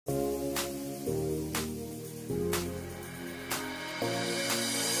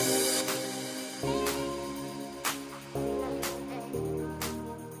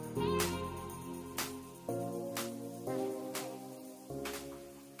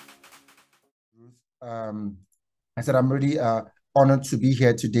Um, I said I'm really honored to be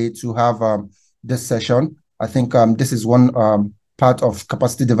here today to have this session. I think this is one part of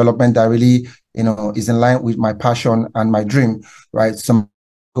capacity development that really, is in line with my passion and my dream, right? Some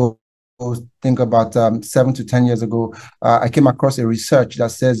think about 7 to 10 years ago, I came across a research that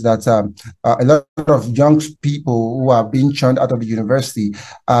says that a lot of young people who are being churned out of the university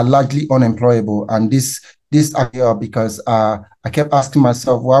are largely unemployable. And this idea, because I kept asking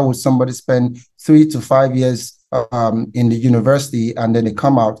myself, why would somebody spend 3 to 5 years in the university and then they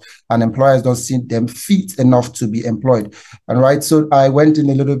come out and employers don't see them fit enough to be employed? And right, so I went in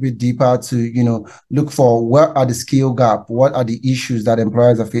a little bit deeper to look for what are the skill gap, what are the issues that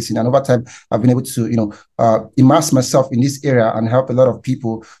employers are facing, and over time I've been able to immerse myself in this area and help a lot of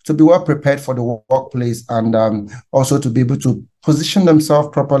people to be well prepared for the workplace, and also to be able to position themselves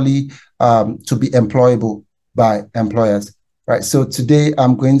properly to be employable by employers. Right. So today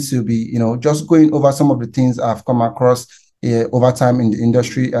I'm going to be, just going over some of the things I've come across over time in the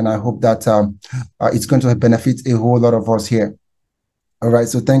industry, and I hope that it's going to benefit a whole lot of us here. All right.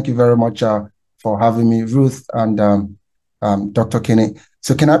 So thank you very much for having me, Ruth and Dr. Kene.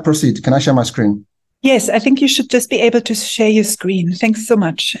 So can I proceed? Can I share my screen? Yes, I think you should just be able to share your screen. Thanks so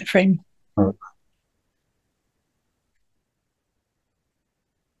much, Ephraim. All right.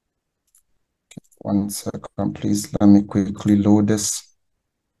 One second, please. Let me quickly load this.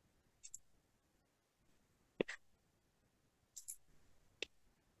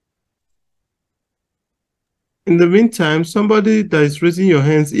 In the meantime, somebody that is raising your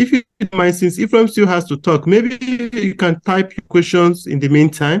hands, if you don't mind, since Ephraim still has to talk, maybe you can type your questions in the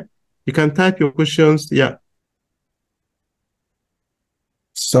meantime. You can type your questions. Yeah.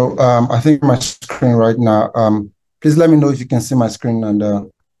 So I think my screen right now. Please let me know if you can see my screen,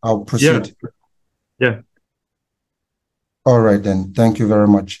 and I'll proceed. Yeah. All right, then. Thank you very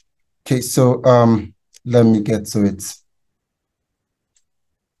much. Okay, so let me get to it.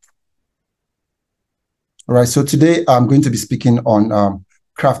 All right, so today I'm going to be speaking on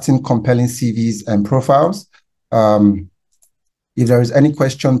crafting compelling CVs and profiles. If there is any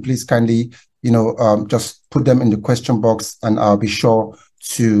question, please kindly, just put them in the question box, and I'll be sure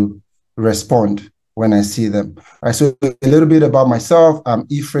to respond when I see them. All right, so a little bit about myself. I'm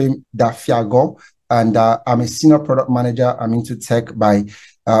Ephraim Dafiagbor, and I'm a senior product manager. I'm into tech by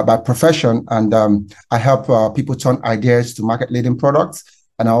profession, and I help people turn ideas to market-leading products.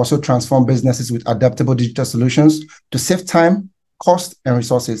 And I also transform businesses with adaptable digital solutions to save time, cost, and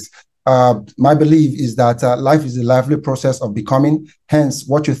resources. My belief is that life is a lively process of becoming. Hence,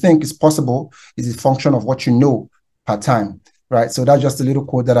 what you think is possible is a function of what you know per time. Right. So that's just a little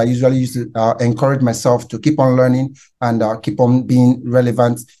quote that I usually use to encourage myself to keep on learning and keep on being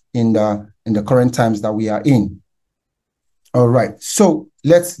relevant in the current times that we are in. All right. So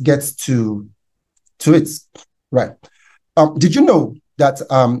let's get to it. Right. Did you know that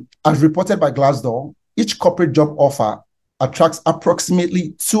as reported by Glassdoor, each corporate job offer attracts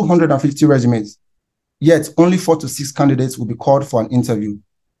approximately 250 resumes, yet only 4 to 6 candidates will be called for an interview.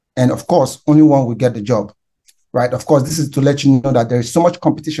 And of course, only one will get the job. Right. Of course, this is to let you know that there is so much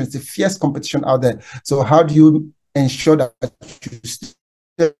competition. It's a fierce competition out there. So how do you ensure that you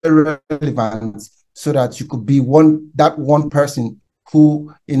stay relevant so that you could be that one person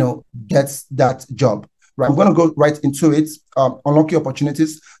who, gets that job? Right. I'm going to go right into it. Unlocking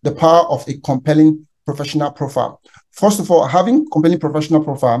opportunities, the power of a compelling professional profile. First of all, having compelling professional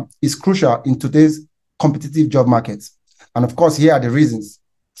profile is crucial in today's competitive job market. And of course, here are the reasons.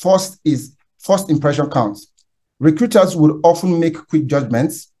 First is first impression counts. Recruiters will often make quick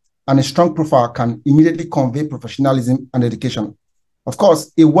judgments, and a strong profile can immediately convey professionalism and dedication. Of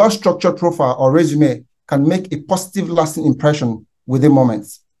course, a well-structured profile or resume can make a positive, lasting impression within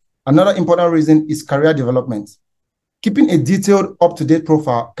moments. Another important reason is career development. Keeping a detailed, up-to-date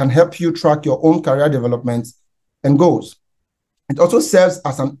profile can help you track your own career development and goals. It also serves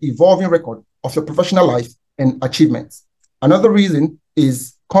as an evolving record of your professional life and achievements. Another reason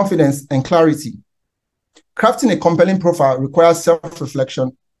is confidence and clarity. Crafting a compelling profile requires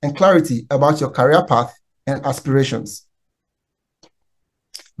self-reflection and clarity about your career path and aspirations.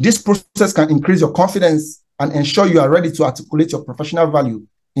 This process can increase your confidence and ensure you are ready to articulate your professional value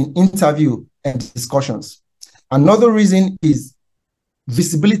in interview and discussions. Another reason is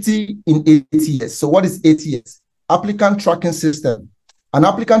visibility in ATS. So what is ATS? Applicant Tracking System. An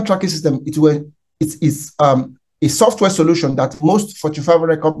applicant tracking system, it is a software solution that most Fortune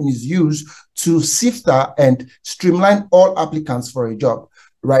 500 companies use to sift and streamline all applicants for a job,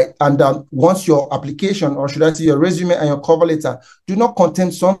 right? And once your application, or should I say your resume and your cover letter, do not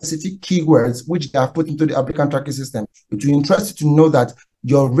contain some specific keywords which they have put into the applicant tracking system, it will interest you to know that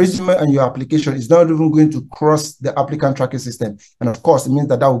your resume and your application is not even going to cross the applicant tracking system. And of course, it means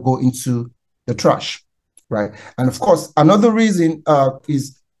that will go into the trash, right? And of course, another reason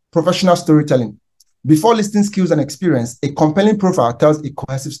is professional storytelling. Before listing skills and experience, a compelling profile tells a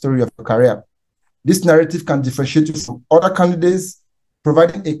cohesive story of your career. This narrative can differentiate you from other candidates,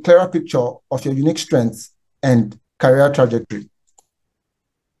 providing a clearer picture of your unique strengths and career trajectory.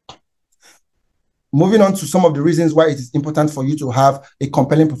 Moving on to some of the reasons why it is important for you to have a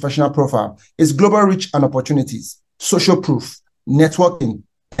compelling professional profile is global reach and opportunities, social proof, networking,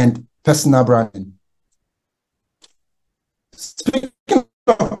 and personal branding. Speaking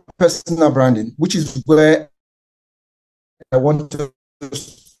of personal branding, which is where I want to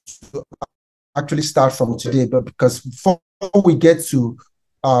actually start from today, but because before we get to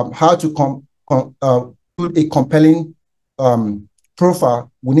how to build a compelling profile,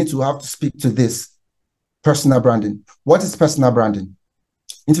 we need to speak to this. Personal branding. What is personal branding?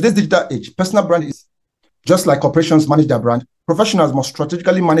 In today's digital age, personal branding is just like corporations manage their brand, professionals must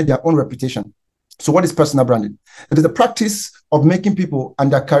strategically manage their own reputation. So what is personal branding? It is the practice of making people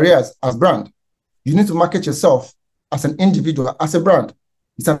and their careers as brand. You need to market yourself as an individual, as a brand.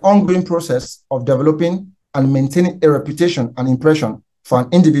 It's an ongoing process of developing and maintaining a reputation and impression for an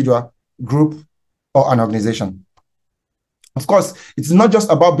individual, group, or an organization. Of course, it's not just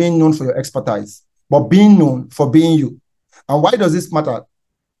about being known for your expertise, but being known for being you. And why does this matter?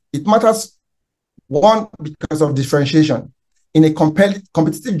 It matters, one, because of differentiation. In a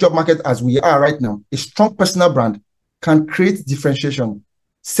competitive job market as we are right now, a strong personal brand can create differentiation,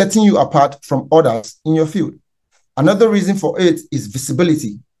 setting you apart from others in your field. Another reason for it is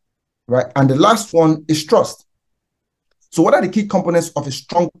visibility, right? And the last one is trust. So what are the key components of a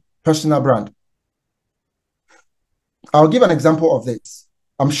strong personal brand? I'll give an example of this.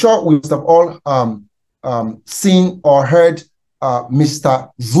 I'm sure we must have all seen or heard Mr.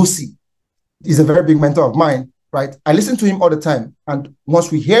 Vusi. He's a very big mentor of mine, right? I listen to him all the time. And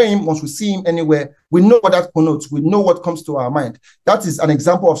once we hear him, once we see him anywhere, we know what that connotes. We know what comes to our mind. That is an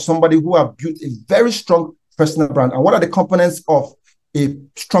example of somebody who have built a very strong personal brand. And what are the components of a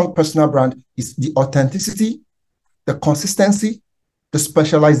strong personal brand? Is the authenticity, the consistency, the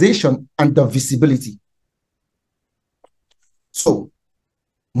specialization, and the visibility. So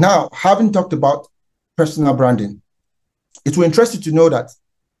now, having talked about personal branding, it will interest you to know that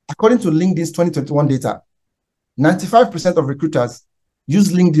according to LinkedIn's 2021 data, 95% of recruiters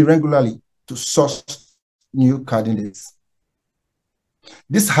use LinkedIn regularly to source new candidates.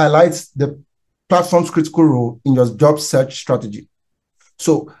 This highlights the platform's critical role in your job search strategy.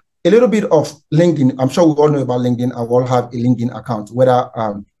 So a little bit of LinkedIn. I'm sure we all know about LinkedIn. I all have a LinkedIn account. Whether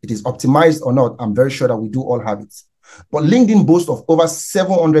it is optimized or not, I'm very sure that we do all have it. But LinkedIn boasts of over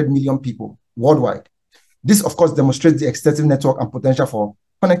 700 million people worldwide. This, of course, demonstrates the extensive network and potential for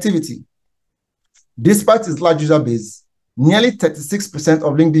connectivity. Despite its large user base, nearly 36%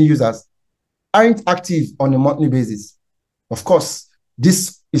 of LinkedIn users aren't active on a monthly basis. Of course,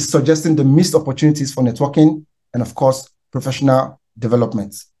 this is suggesting the missed opportunities for networking and, of course, professional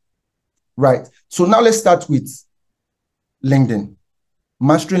development. Right. So now let's start with LinkedIn,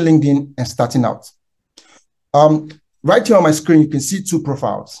 mastering LinkedIn and starting out. Right here on my screen, you can see two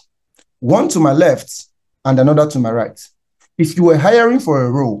profiles, one to my left and another to my right. If you were hiring for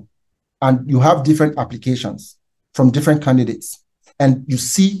a role and you have different applications from different candidates and you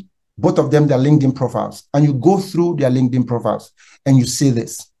see both of them, their LinkedIn profiles, and you go through their LinkedIn profiles and you see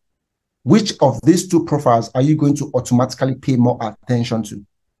this, which of these two profiles are you going to automatically pay more attention to?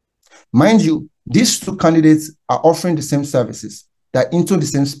 Mind you, these two candidates are offering the same services. They're into the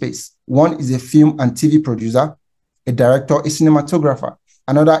same space. One is a film and TV producer, a director, a cinematographer.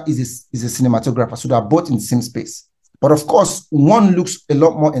 Another is a cinematographer. So they're both in the same space. But of course, one looks a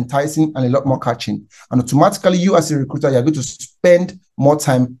lot more enticing and a lot more catching. And automatically, you as a recruiter, you're going to spend more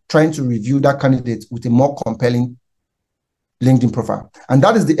time trying to review that candidate with a more compelling LinkedIn profile. And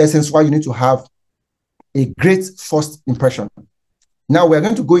that is the essence why you need to have a great first impression. Now we're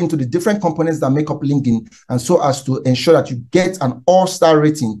going to go into the different components that make up LinkedIn, and so as to ensure that you get an all-star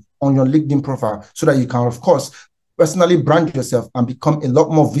rating on your LinkedIn profile so that you can, of course, personally brand yourself and become a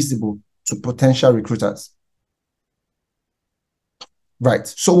lot more visible to potential recruiters. Right.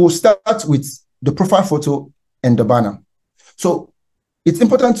 So we'll start with the profile photo and the banner. So it's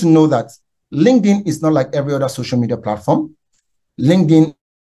important to know that LinkedIn is not like every other social media platform. LinkedIn,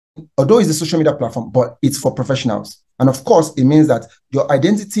 although it's a social media platform, but it's for professionals. And of course, it means that your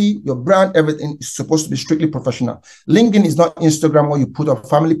identity, your brand, everything is supposed to be strictly professional. LinkedIn is not Instagram where you put up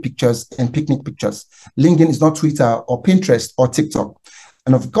family pictures and picnic pictures. LinkedIn is not Twitter or Pinterest or TikTok.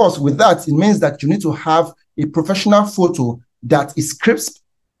 And of course, with that, it means that you need to have a professional photo that is crisp,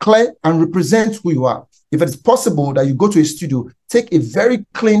 clear, and represents who you are. If it's possible that you go to a studio, take a very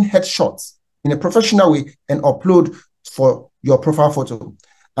clean headshot in a professional way and upload for your profile photo.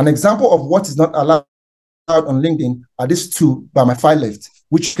 An example of what is not allowed on LinkedIn are these two by my far left,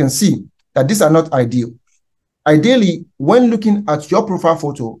 which you can see that these are not ideal. Ideally, when looking at your profile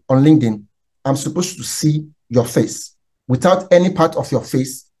photo on LinkedIn, I'm supposed to see your face without any part of your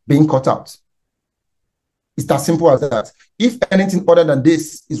face being cut out. It's as simple as that. If anything other than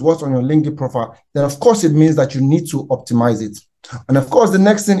this is what's on your LinkedIn profile, then of course it means that you need to optimize it. And of course, the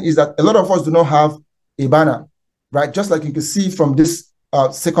next thing is that a lot of us do not have a banner, right? Just like you can see from this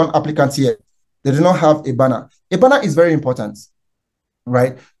second applicant here, they do not have a banner. A banner is very important,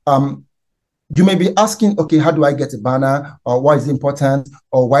 right? You may be asking, okay, how do I get a banner? Or why is it important?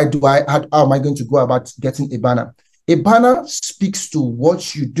 Or how am I going to go about getting a banner? A banner speaks to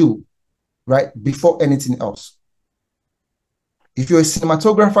what you do, right, before anything else. If you're a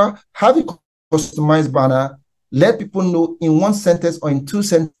cinematographer, have a customized banner, let people know in one sentence or in two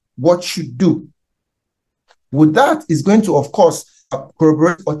sentences what you do. With that, is going to, of course,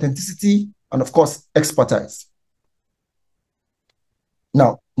 corroborate authenticity and, of course, expertise.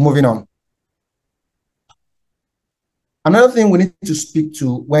 Now, moving on. Another thing we need to speak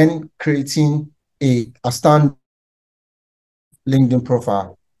to when creating a stand LinkedIn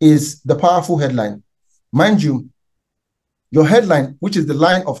profile is the powerful headline. Mind you, your headline, which is the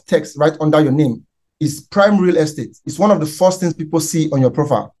line of text right under your name, is prime real estate. It's one of the first things people see on your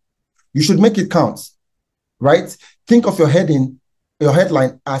profile. You should make it count, right? Think of your headline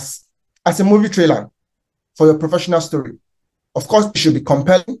as a movie trailer for your professional story. Of course, it should be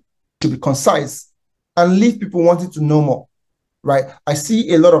compelling, it should be concise, and leave people wanting to know more, right? I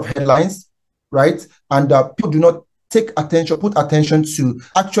see a lot of headlines, right? And people do not put attention to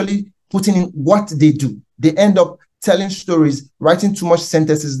actually putting in what they do. They end up telling stories, writing too much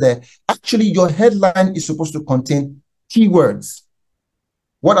sentences there. Actually, your headline is supposed to contain keywords.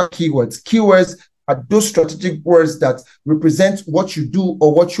 What are keywords? Keywords are those strategic words that represent what you do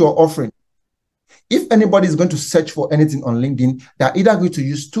or what you are offering. If anybody is going to search for anything on LinkedIn, they're either going to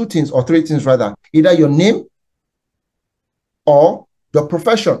use two things or three things rather, either your name or your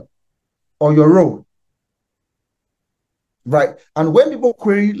profession or your role. Right. And when people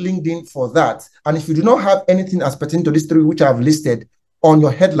query LinkedIn for that, and if you do not have anything as pertaining to these three which I have listed on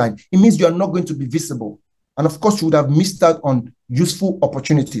your headline, it means you are not going to be visible. And of course, you would have missed out on useful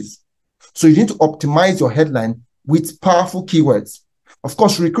opportunities. So you need to optimize your headline with powerful keywords. Of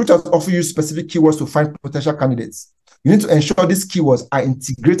course, recruiters offer you specific keywords to find potential candidates. You need to ensure these keywords are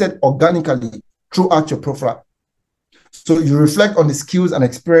integrated organically throughout your profile. So you reflect on the skills and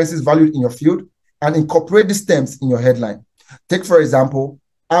experiences valued in your field and incorporate these terms in your headline. Take, for example,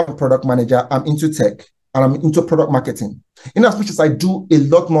 I'm a product manager, I'm into tech, and I'm into product marketing. In as much as I do a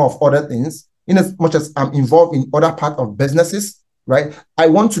lot more of other things, in as much as I'm involved in other parts of businesses, right, I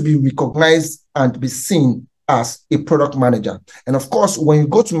want to be recognized and be seen as a product manager. And of course, when you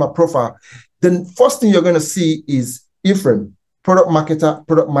go to my profile, the first thing you're going to see is Ephraim, product marketer,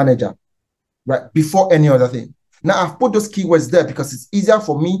 product manager, right, before any other thing. Now, I've put those keywords there because it's easier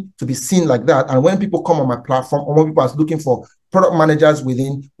for me to be seen like that. And when people come on my platform or when people are looking for product managers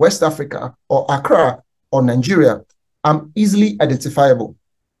within West Africa or Accra or Nigeria, I'm easily identifiable.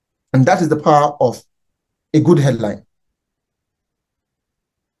 And that is the power of a good headline.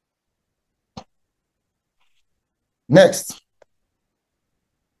 Next,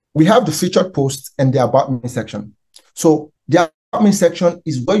 we have the featured posts and the About Me section. So the About Me section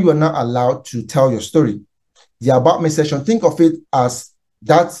is where you are not allowed to tell your story. The About Me section, think of it as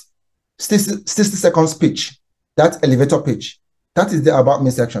that 60 seconds pitch, that elevator pitch. That is the About Me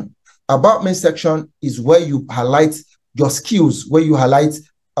section. About Me section is where you highlight your skills, where you highlight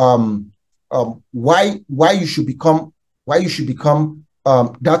why you should become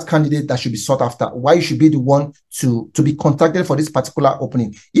that candidate that should be sought after, why you should be the one to be contacted for this particular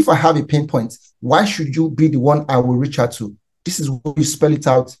opening. If I have a pain point, why should you be the one I will reach out to? This is where you spell it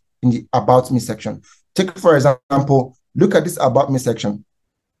out in the About Me section. Take, for example, look at this About Me section.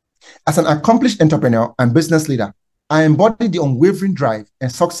 As an accomplished entrepreneur and business leader, I embody the unwavering drive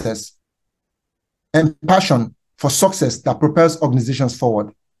and success and passion for success that propels organizations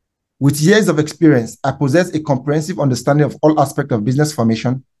forward. With years of experience, I possess a comprehensive understanding of all aspects of business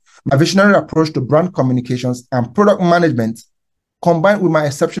formation. My visionary approach to brand communications and product management, combined with my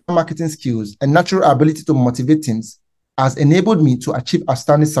exceptional marketing skills and natural ability to motivate teams, has enabled me to achieve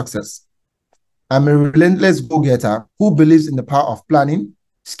outstanding success. I'm a relentless go-getter who believes in the power of planning,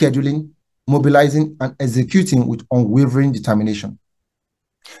 scheduling, mobilizing, and executing with unwavering determination.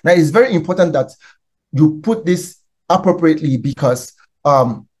 Now, it's very important that you put this appropriately because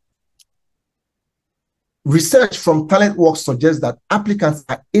research from TalentWorks suggests that applicants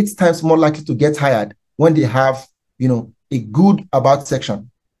are 8 times more likely to get hired when they have, a good about section.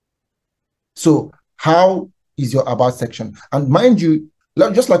 So how is your about section? And mind you,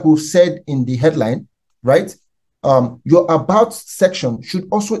 just like we've said in the headline, right? Your about section should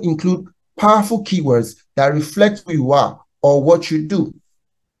also include powerful keywords that reflect who you are or what you do,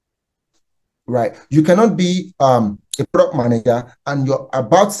 right? You cannot be a product manager and your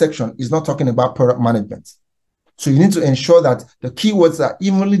about section is not talking about product management. So you need to ensure that the keywords are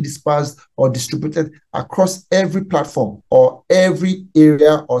evenly dispersed or distributed across every platform or every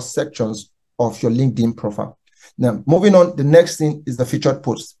area or sections of your LinkedIn profile. Now, moving on, the next thing is the featured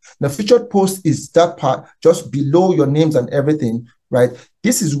post. The featured post is that part just below your names and everything, right?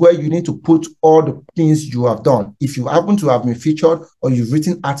 This is where you need to put all the things you have done. If you happen to have been featured or you've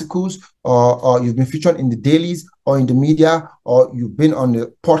written articles or you've been featured in the dailies or in the media or you've been on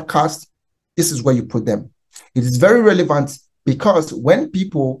the podcast, this is where you put them. It is very relevant because when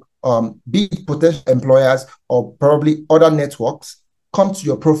people, be it potential employers or probably other networks, come to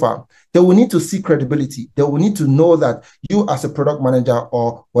your profile, they will need to see credibility. They will need to know that you as a product manager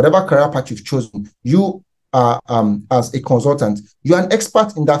or whatever career path you've chosen, you are as a consultant, you're an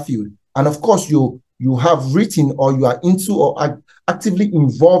expert in that field. And of course, you have written or you are into or are actively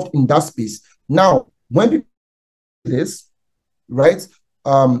involved in that space. Now, when people do this, right,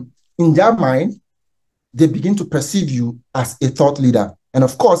 in their mind, they begin to perceive you as a thought leader. And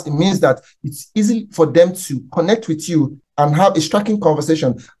of course, it means that it's easy for them to connect with you and have a striking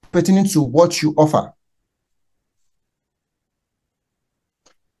conversation pertaining to what you offer.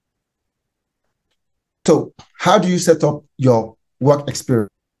 So how do you set up your work experience?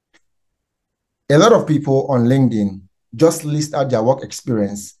 A lot of people on LinkedIn just list out their work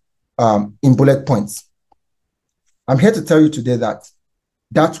experience in bullet points. I'm here to tell you today that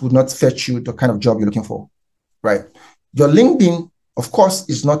that would not fetch you the kind of job you're looking for, right? Your LinkedIn, of course,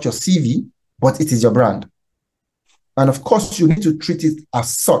 is not your CV, but it is your brand. And of course, you need to treat it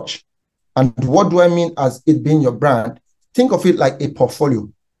as such. And what do I mean as it being your brand? Think of it like a portfolio,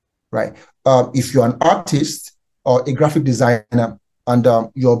 right? If you're an artist or a graphic designer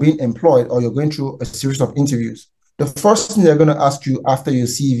and you're being employed or you're going through a series of interviews, the first thing they're going to ask you after your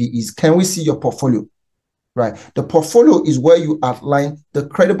CV is, can we see your portfolio? Right. The portfolio is where you outline the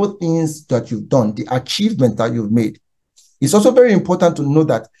credible things that you've done, the achievement that you've made. It's also very important to know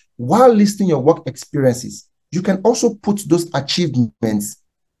that while listing your work experiences, you can also put those achievements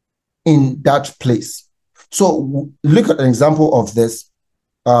in that place. So look at an example of this.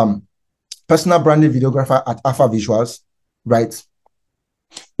 Personal branding videographer at Alpha Visuals, right?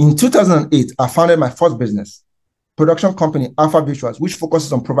 In 2008, I founded my first business, production company, Alpha Visuals, which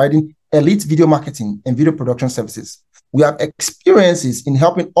focuses on providing elite video marketing and video production services. We have experiences in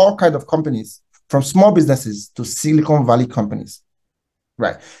helping all kinds of companies, from small businesses to Silicon Valley companies,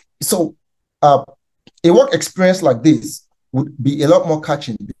 right? So a work experience like this would be a lot more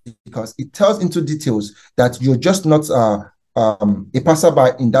catching because it tells into details that you're just not a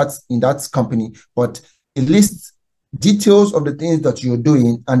passerby in that company, but it lists details of the things that you're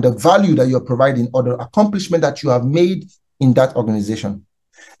doing and the value that you're providing or the accomplishment that you have made in that organization.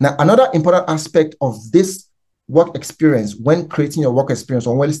 Now, another important aspect of this work experience when creating your work experience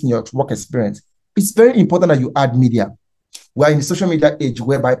or when listing your work experience, it's very important that you add media. We're in the social media age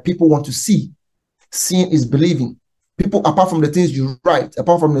whereby people want to see. Seeing is believing. People, apart from the things you write,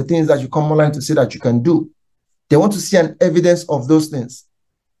 apart from the things that you come online to say that you can do, they want to see an evidence of those things.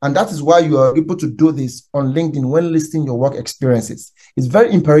 And that is why you are able to do this on LinkedIn when listing your work experiences. It's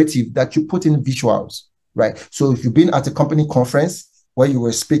very imperative that you put in visuals, right? So if you've been at a company conference where you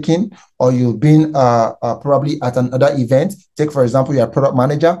were speaking, or you've been probably at another event, take for example, you're a product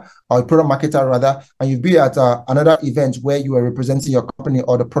manager or a product marketer rather, and you've been at another event where you are representing your company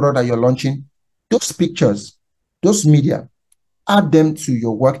or the product that you're launching, those pictures, those media, add them to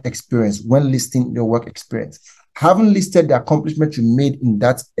your work experience when listing your work experience. Having listed the accomplishment you made in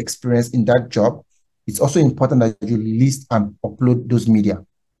that experience, in that job, it's also important that you list and upload those media.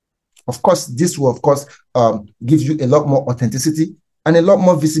 Of course, this will, of course, give you a lot more authenticity and a lot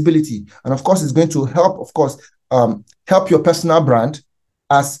more visibility. And of course, it's going to help, of course, help your personal brand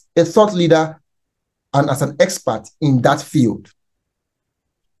as a thought leader and as an expert in that field.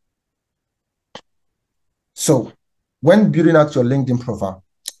 So when building out your LinkedIn profile,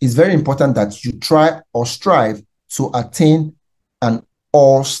 it's very important that you try or strive to attain an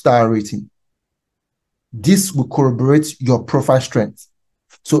all-star rating. This will corroborate your profile strength.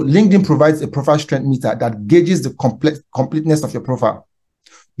 So LinkedIn provides a profile strength meter that gauges the completeness of your profile.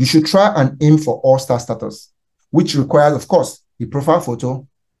 You should try and aim for all-star status. which requires, of course, the profile photo,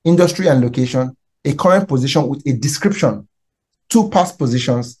 industry and location, a current position with a description, 2 past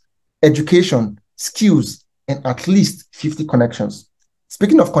positions, education, skills, and at least 50 connections.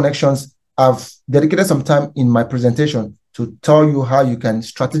 Speaking of connections, I've dedicated some time in my presentation to tell you how you can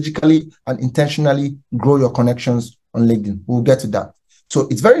strategically and intentionally grow your connections on LinkedIn. We'll get to that. So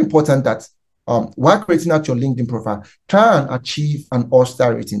it's very important that while creating out your LinkedIn profile, try and achieve an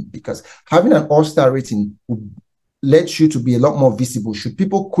all-star rating, because having an all-star rating will let you to be a lot more visible. Should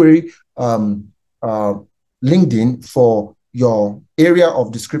people query LinkedIn for your area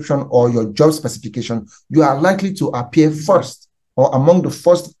of description or your job specification, you are likely to appear first or among the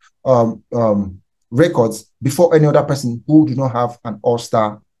first records before any other person who do not have an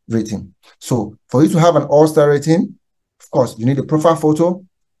all-star rating. So for you to have an all-star rating, of course, you need a profile photo,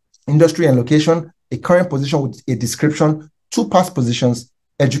 industry and location, a current position with a description, 2 past positions,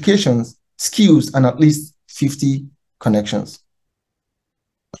 education, skills, and at least 50 connections.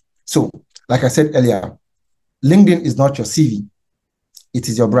 So, like I said earlier, LinkedIn is not your CV. It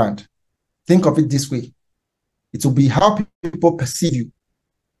is your brand. Think of it this way. It will be how people perceive you,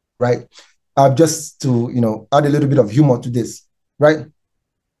 right? Just to, add a little bit of humor to this, right?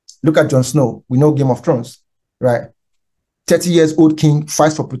 Look at Jon Snow. We know Game of Thrones, right? 30-year-old king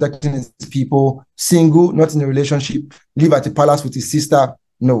fights for protecting his people, single, not in a relationship, live at a palace with his sister.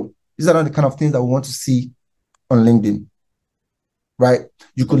 No, these are not the kind of things that we want to see on LinkedIn, right?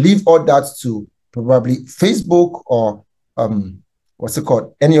 You could leave all that to probably Facebook or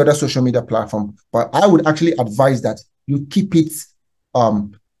any other social media platform. But I would actually advise that you keep it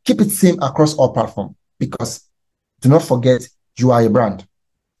same across all platforms, because do not forget, you are a brand.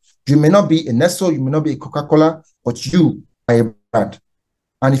 You may not be a Nestle, you may not be a Coca-Cola, but you are a brand.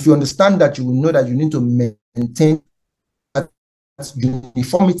 And if you understand that, you will know that you need to maintain that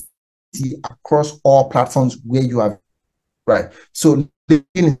uniformity across all platforms where you are, right? So LinkedIn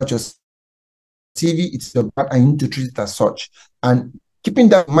is not just TV, it's your brand, and you need to treat it as such. And keeping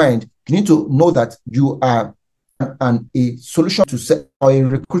that in mind, you need to know that you are a solution to set, or a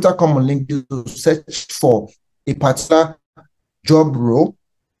recruiter come on LinkedIn to search for a particular job role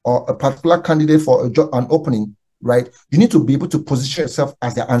or a particular candidate for a job, an opening, right? You need to be able to position yourself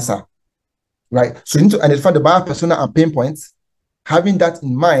as the answer, right? So you need to identify the buyer persona and pain points. Having that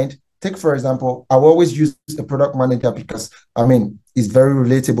in mind, take, for example, I will always use a product manager because, it's very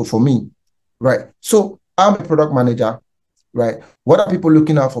relatable for me, right? So I'm a product manager, right? What are people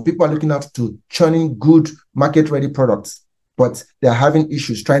looking out for? People are looking out to churning good market-ready products, but they're having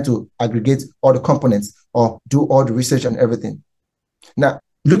issues trying to aggregate all the components or do all the research and everything. Now,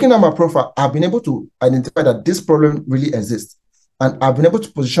 looking at my profile, I've been able to identify that this problem really exists. And I've been able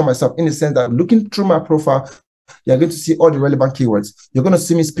to position myself in the sense that looking through my profile, you're going to see all the relevant keywords. You're going to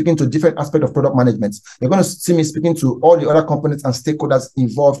see me speaking to different aspects of product management. You're going to see me speaking to all the other components and stakeholders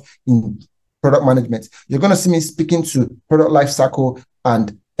involved in product management. You're going to see me speaking to product lifecycle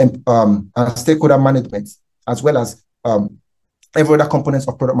and stakeholder management, as well as every other components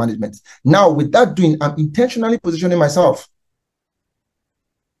of product management. Now, with that doing, I'm intentionally positioning myself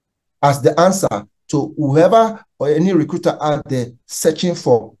as the answer to whoever or any recruiter out there searching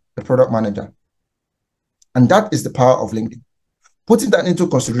for a product manager. And that is the power of LinkedIn. Putting that into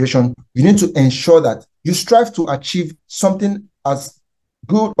consideration, you need to ensure that you strive to achieve something as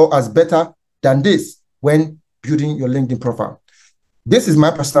good or as better than this when building your LinkedIn profile. This is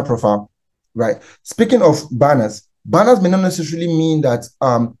my personal profile, right? Speaking of banners may not necessarily mean that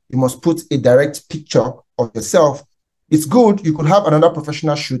you must put a direct picture of yourself. It's good. You could have another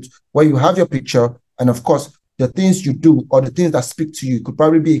professional shoot where you have your picture, and of course, the things you do or the things that speak to you could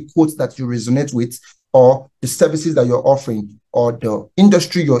probably be a quote that you resonate with, or the services that you're offering, or the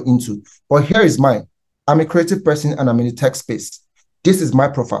industry you're into. But here is mine. I'm a creative person and I'm in the tech space. This is my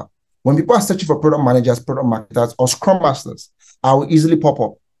profile. When people are searching for product managers, product marketers, or scrum masters, I will easily pop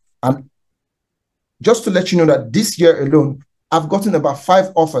up. And just to let you know that this year alone, I've gotten about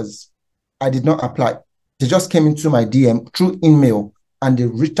 5 offers. I did not apply. They just came into my DM through email, and they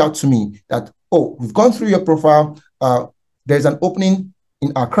reached out to me that, oh, we've gone through your profile. There's an opening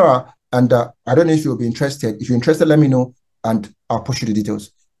in Accra, and I don't know if you'll be interested. If you're interested, let me know, and I'll push you the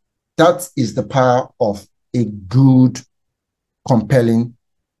details. That is the power of a good, compelling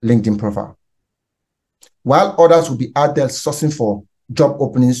LinkedIn profile. While others will be out there sourcing for job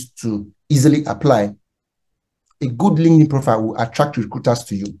openings to easily apply, a good LinkedIn profile will attract recruiters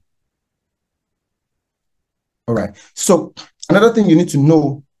to you. All right. So another thing you need to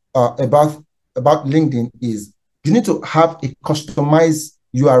know about LinkedIn is you need to have a customized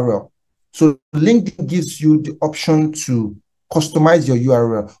URL. So LinkedIn gives you the option to customize your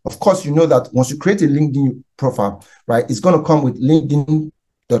URL. Of course, you know that once you create a LinkedIn profile, right, it's going to come with linkedin.com/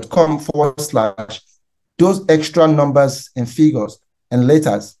 those extra numbers and figures and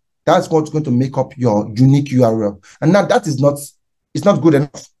letters. That's what's going to make up your unique URL. And now that is not, it's not good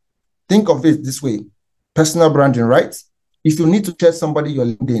enough. Think of it this way. Personal branding, right? If you need to share somebody your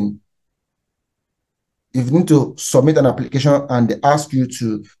LinkedIn, if you need to submit an application and they ask you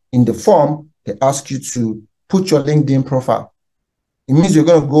to, in the form, they ask you to put your LinkedIn profile. It means you're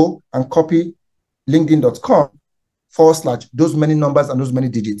going to go and copy linkedin.com/ those many numbers and those many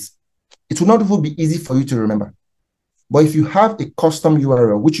digits. It will not even be easy for you to remember. But if you have a custom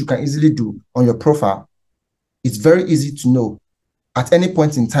URL, which you can easily do on your profile, it's very easy to know at any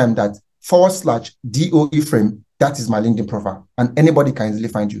point in time that /DO Ephraim, that is my LinkedIn profile, and anybody can easily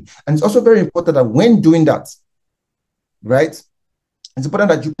find you. And it's also very important that when doing that, right, it's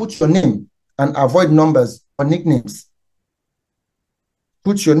important that you put your name and avoid numbers or nicknames.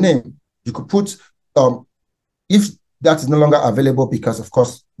 Put your name. You could put, if that is no longer available, because of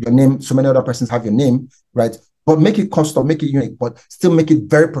course your name, so many other persons have your name, right? But make it custom, make it unique, but still make it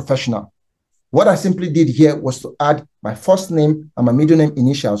very professional. What I simply did here was to add my first name and my middle name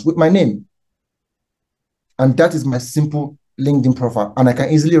initials with my name. And that is my simple LinkedIn profile. And I can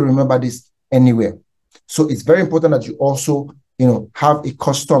easily remember this anywhere. So it's very important that you also, have a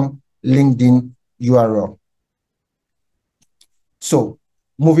custom LinkedIn URL. So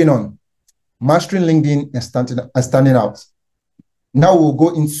moving on, mastering LinkedIn and standing out. Now we'll go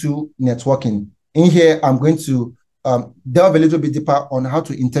into networking. In here, I'm going to delve a little bit deeper on how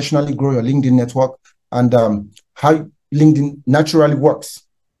to intentionally grow your LinkedIn network and how LinkedIn naturally works,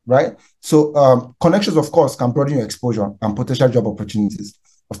 right? So connections, of course, can broaden your exposure and potential job opportunities.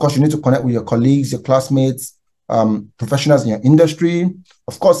 Of course, you need to connect with your colleagues, your classmates, professionals in your industry.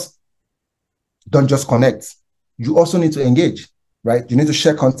 Of course, don't just connect. You also need to engage, right? You need to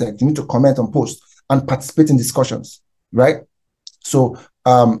share content. You need to comment on posts and participate in discussions, right? So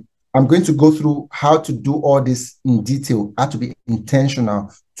I'm going to go through how to do all this in detail, how to be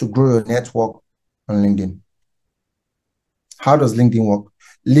intentional to grow your network on LinkedIn. How does LinkedIn work?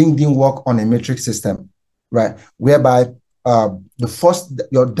 LinkedIn work on a matrix system, right? Whereby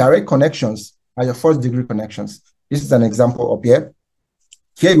your direct connections are your first degree connections. This is an example up here.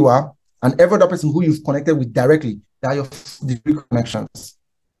 Here you are, and every other person who you've connected with directly, they are your first degree connections.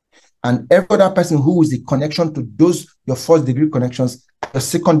 And every other person who is a connection to those, your first degree connections, your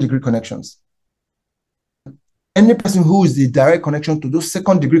second degree connections. Any person who is the direct connection to those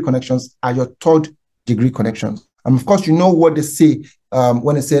second degree connections are your third degree connections. And of course, you know what they say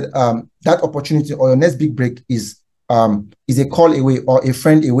when they said that opportunity or your next big break is a call away or a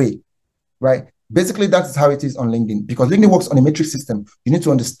friend away, right? Basically, that's how it is on LinkedIn, because LinkedIn works on a matrix system. You need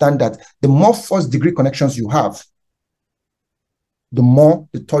to understand that the more first degree connections you have, the more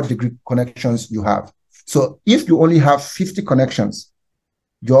the third degree connections you have. So if you only have 50 connections,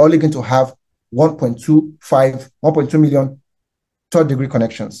 you're only going to have 1.2 million third degree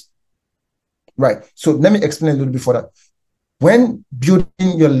connections. Right. So let me explain a little bit further. When building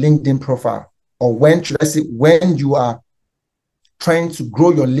your LinkedIn profile, or when you are trying to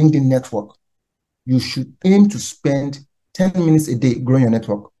grow your LinkedIn network, you should aim to spend 10 minutes a day growing your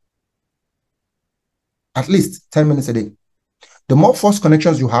network. At least 10 minutes a day. The more first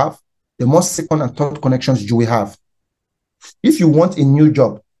connections you have, the more second and third connections you will have. If you want a new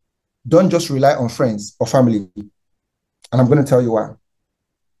job, don't just rely on friends or family. And I'm going to tell you why.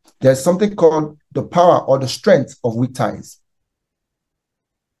 There's something called the power or the strength of weak ties.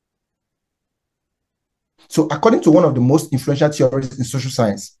 So according to one of the most influential theories in social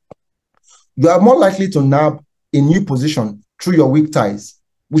science, you are more likely to nab a new position through your weak ties,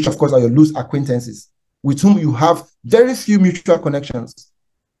 which of course are your loose acquaintances, with whom you have very few mutual connections.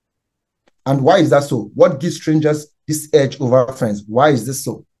 And why is that so? What gives strangers this edge over friends? Why is this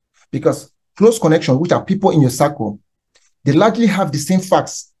so? Because close connection, which are people in your circle, they largely have the same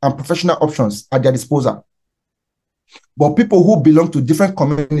facts and professional options at their disposal. But people who belong to different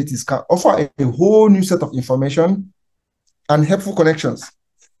communities can offer a whole new set of information and helpful connections.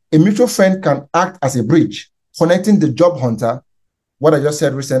 A mutual friend can act as a bridge, connecting the job hunter. What I just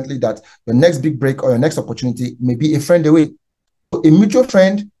said recently, that your next big break or your next opportunity may be a friend away. A mutual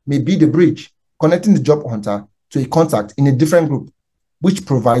friend may be the bridge, connecting the job hunter to a contact in a different group, which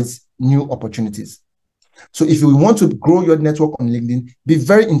provides new opportunities. So if you want to grow your network on LinkedIn, be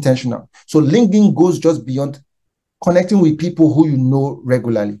very intentional. So LinkedIn goes just beyond connecting with people who you know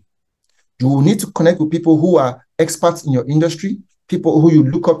regularly. You will need to connect with people who are experts in your industry, people who you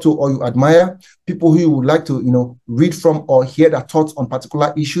look up to or you admire, people who you would like to, read from or hear their thoughts on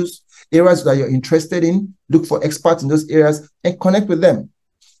particular issues. areas that you're interested in, look for experts in those areas and connect with them.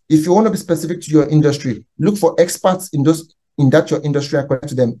 If you want to be specific to your industry, look for experts in that your industry and connect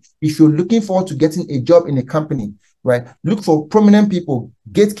to them. If you're looking forward to getting a job in a company, right, look for prominent people,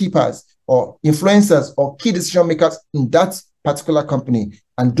 gatekeepers, or influencers, or key decision makers in that particular company.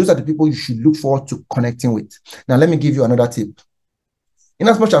 And those are the people you should look forward to connecting with. Now, let me give you another tip. In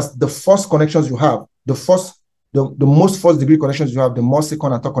as much as the first connections you have, the most first degree connections you have, the more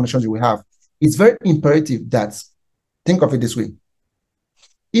second and third connections you will have, it's very imperative that, think of it this way.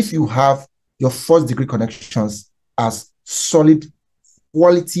 If you have your first degree connections as solid,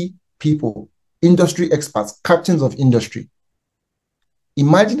 quality people, industry experts, captains of industry,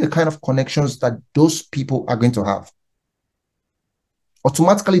 imagine the kind of connections that those people are going to have.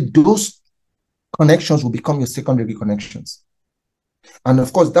 Automatically, those connections will become your second degree connections. And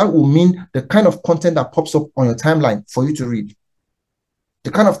of course, that will mean the kind of content that pops up on your timeline for you to read,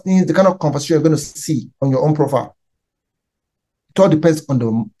 the kind of things, the kind of conversation you're going to see on your own profile. It all depends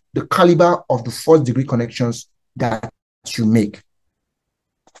on the caliber of the first degree connections that you make.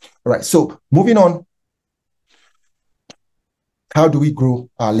 All right, so moving on. How do we grow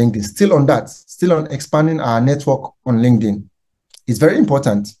our LinkedIn? Still on expanding our network on LinkedIn. It's very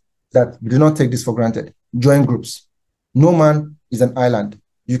important that we do not take this for granted. Join groups. No man is an island.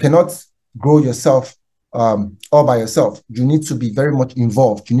 You cannot grow yourself all by yourself. You need to be very much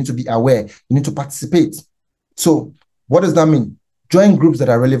involved. You need to be aware. You need to participate. So what does that mean? Join groups that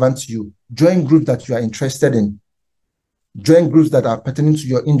are relevant to you. Join groups that you are interested in. Join groups that are pertaining to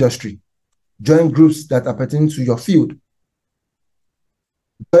your industry. Join groups that are pertaining to your field.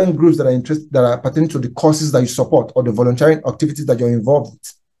 Join groups that are pertaining to the causes that you support or the volunteering activities that you're involved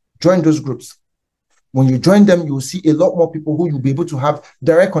with. Join those groups. When you join them, you will see a lot more people who you'll be able to have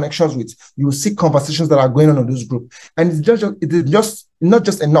direct connections with. You will see conversations that are going on in those groups. And it is just not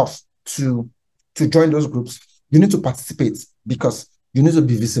just enough to join those groups. You need to participate because you need to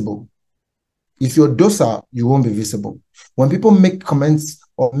be visible. If you're docile, you won't be visible. When people make comments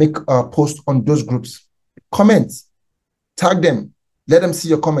or make posts on those groups, comment, tag them, let them see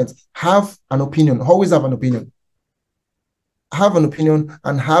your comments. Have an opinion. Always have an opinion. Have an opinion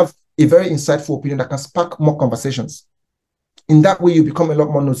and have a very insightful opinion that can spark more conversations. In that way, you become a lot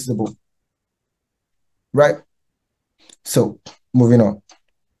more noticeable. Right? So, moving on.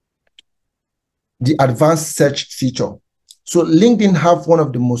 The advanced search feature. So LinkedIn have one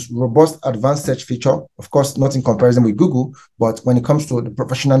of the most robust advanced search feature, of course, not in comparison with Google, but when it comes to the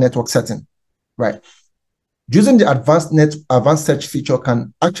professional network setting, right? Using the advanced search feature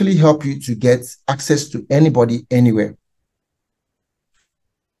can actually help you to get access to anybody, anywhere.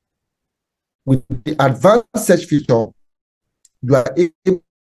 With the advanced search feature, you are able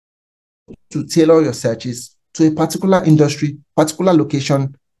to tailor your searches to a particular industry, particular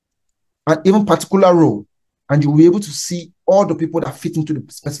location, and even particular role. And you'll be able to see all the people that fit into the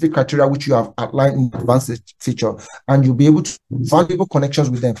specific criteria which you have outlined in the advanced feature. And you'll be able to valuable connections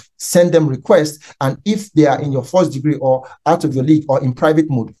with them, send them requests. And if they are in your first degree or out of your league or in private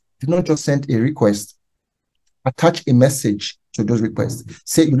mode, do not just send a request. Attach a message to those requests.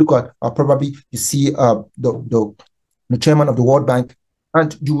 Say you look at probably you see the chairman of the World Bank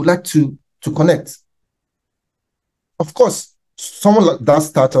and you would like to connect. Of course, someone like that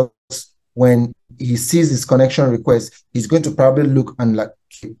status, when he sees his connection request, he's going to probably look and like,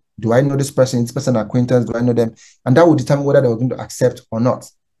 do I know this person? This person acquaintance? Do I know them? And that will determine whether they're going to accept or not.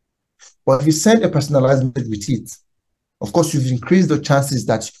 But if you send a personalized message with it, of course, you've increased the chances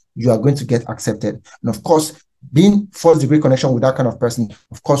that you are going to get accepted. And of course, being first degree connection with that kind of person,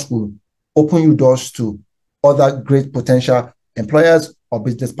 of course, will open you doors to other great potential employers or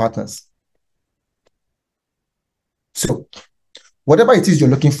business partners. So whatever it is you're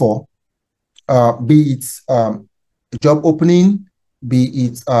looking for, be it a job opening, be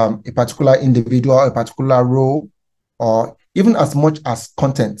it a particular individual, a particular role, or even as much as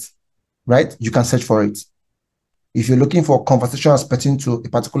content, right? You can search for it. If you're looking for conversation as pertaining to a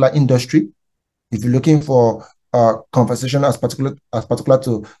particular industry, if you're looking for conversation as particular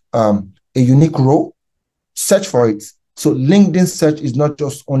to a unique role, search for it. So LinkedIn search is not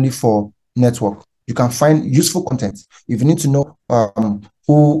just only for network. You can find useful content. If you need to know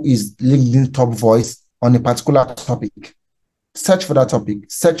who is LinkedIn top voice on a particular topic, search for that topic,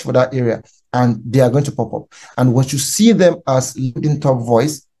 search for that area, and they are going to pop up. And once you see them as LinkedIn top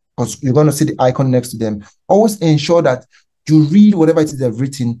voice, because you're going to see the icon next to them, always ensure that you read whatever it is they've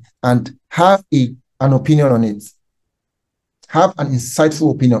written and have an opinion on it. Have an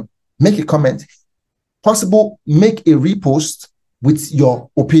insightful opinion. Make a comment. Possible, make a repost with your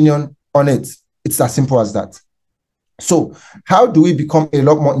opinion on it. It's as simple as that. So how do we become a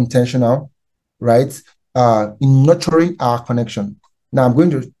lot more intentional, right, in nurturing our connection? Now, I'm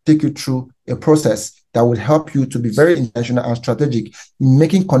going to take you through a process that will help you to be very intentional and strategic in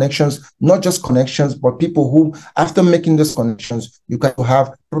making connections, not just connections, but people who, after making those connections, you can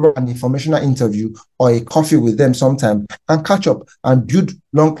have probably an informational interview or a coffee with them sometime and catch up and build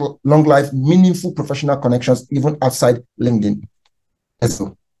long life, meaningful professional connections, even outside LinkedIn. Let's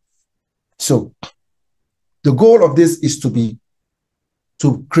go. So the goal of this is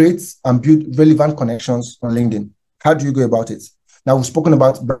to create and build relevant connections on LinkedIn. How do you go about it? Now, we've spoken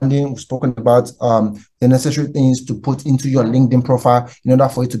about branding, we've spoken about the necessary things to put into your LinkedIn profile in order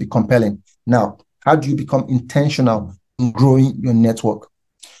for it to be compelling. Now, how do you become intentional in growing your network?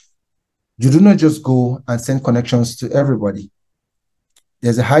 You do not just go and send connections to everybody.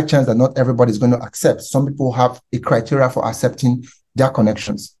 There's a high chance that not everybody is going to accept. Some people have a criteria for accepting their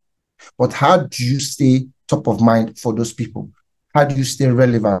connections. But how do you stay top of mind for those people? How do you stay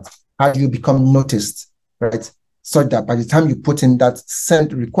relevant? How do you become noticed, right? So that by the time you put in that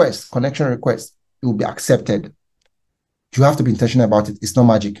send request, connection request, it will be accepted. You have to be intentional about it. It's not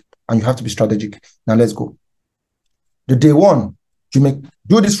magic. And you have to be strategic. Now let's go. The day one, you may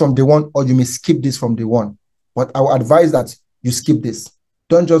do this from day one, or you may skip this from day one. But I will advise that you skip this.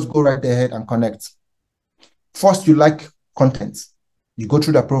 Don't just go right ahead and connect. First, you like content. You go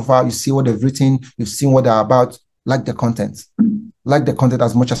through their profile, you see what they've written, you've seen what they're about, like the content. Like the content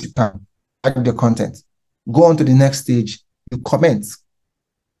as much as you can. Like the content. Go on to the next stage, you comment.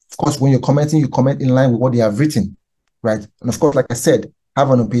 Of course, when you're commenting, you comment in line with what they have written, right? And of course, like I said, have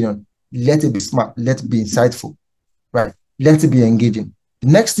an opinion. Let it be smart. Let it be insightful, right? Let it be engaging. The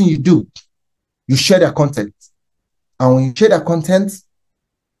next thing you do, you share their content. And when you share their content,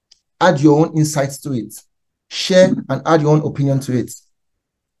 add your own insights to it. Share and add your own opinion to it.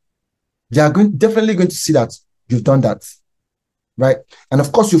 They are definitely going to see that you've done that, right? And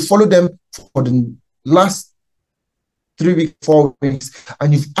of course, you follow them for the last 3 weeks, 4 weeks,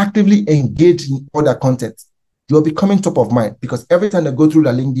 and you've actively engaged in all that content. You're becoming top of mind because every time they go through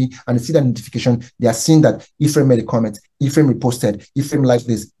the LinkedIn and they see that notification, they are seeing that Ephraim made a comment, Ephraim reposted, Ephraim liked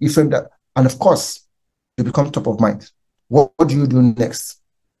this, Ephraim that, and of course, you become top of mind. What do you do next?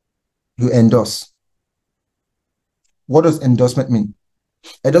 You endorse. What does endorsement mean?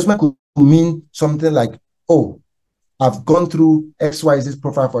 Endorsement could mean something like, oh, I've gone through XYZ's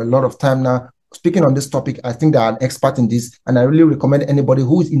profile for a lot of time now. Speaking on this topic, I think that I'm an expert in this, and I really recommend anybody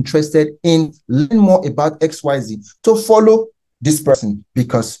who is interested in learning more about XYZ to follow this person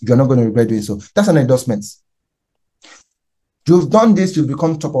because you're not going to regret doing so. That's an endorsement. You've done this, you've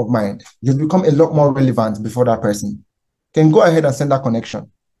become top of mind. You've become a lot more relevant before that person. Can go ahead and send that connection.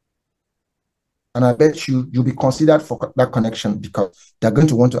 And I bet you'll be considered for that connection because they're going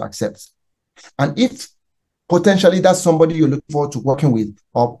to want to accept. And if potentially that's somebody you look forward to working with,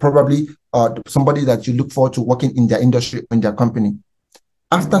 or probably somebody that you look forward to working in their industry, in their company,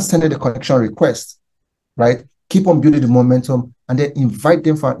 after sending the connection request, right, keep on building the momentum and then invite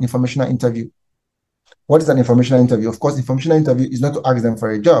them for an informational interview. What is an informational interview? Of course, informational interview is not to ask them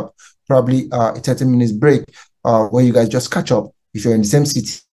for a job, probably a 30-minute break where you guys just catch up. If you're in the same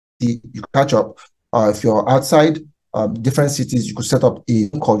city, you catch up. If you're outside different cities, you could set up a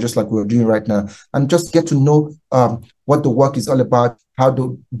call just like we're doing right now and just get to know what the work is all about, how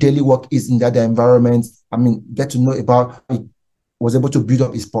the daily work is in that environment. I mean, get to know about how he was able to build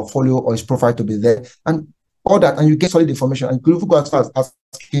up his portfolio or his profile to be there and all that, and you get solid information. And you could go as far as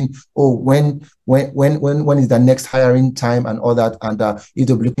asking, oh, when is the next hiring time and all that, and if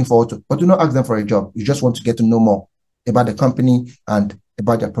they'll be looking forward to. But do not ask them for a job. You just want to get to know more about the company and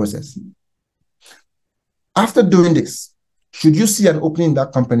about their process. After doing this, should you see an opening in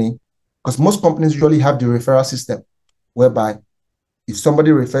that company, because most companies usually have the referral system, whereby if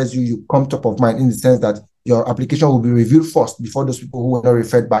somebody refers you, you come top of mind in the sense that your application will be reviewed first before those people who were not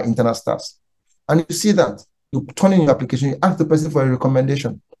referred by internal staffs. And you see that, you turn in your application, you ask the person for a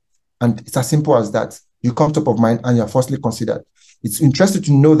recommendation. And it's as simple as that. You come top of mind and you're firstly considered. It's interesting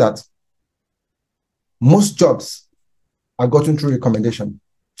to know that most jobs are gotten through recommendation.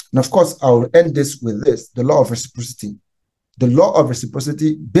 And of course, I'll end this with this, the law of reciprocity. The law of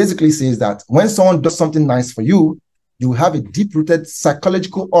reciprocity basically says that when someone does something nice for you, you have a deep-rooted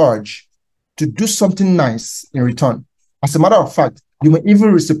psychological urge to do something nice in return. As a matter of fact, you may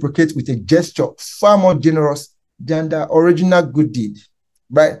even reciprocate with a gesture far more generous than the original good deed,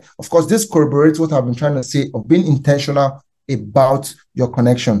 right? Of course, this corroborates what I've been trying to say of being intentional about your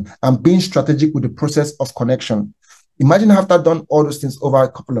connection and being strategic with the process of connection. Imagine after done all those things over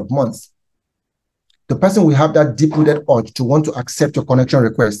a couple of months, the person will have that deep-rooted urge to want to accept your connection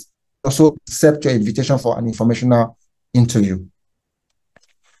request, also accept your invitation for an informational into you.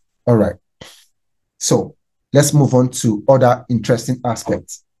 All right. So let's move on to other interesting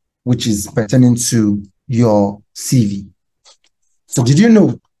aspects, which is pertaining to your CV. So did you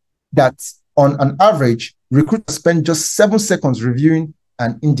know that on an average, recruiters spend just 7 seconds reviewing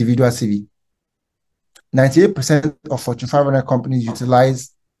an individual CV? 98% of Fortune 500 companies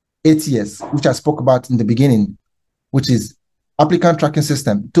utilize ATS, which I spoke about in the beginning, which is applicant tracking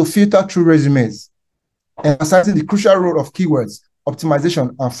system, to filter through resumes, emphasizing the crucial role of keywords,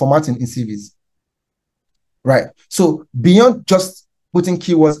 optimization, and formatting in CVs. Right. So beyond just putting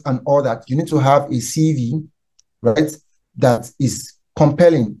keywords and all that, you need to have a CV, right, that is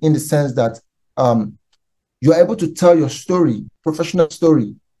compelling in the sense that you're able to tell your story, professional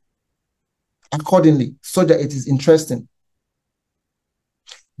story, accordingly, so that it is interesting.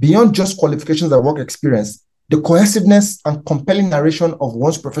 Beyond just qualifications and work experience, the cohesiveness and compelling narration of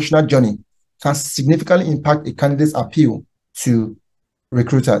one's professional journey can significantly impact a candidate's appeal to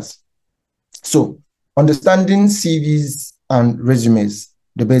recruiters. So, understanding CVs and resumes,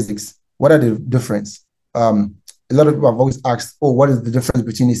 the basics. What are the difference? A lot of people have always asked, oh, what is the difference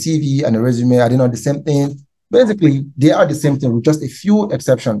between a CV and a resume? Are they not the same thing? Basically, they are the same thing with just a few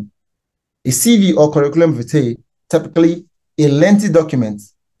exceptions. A CV or curriculum vitae, typically a lengthy document,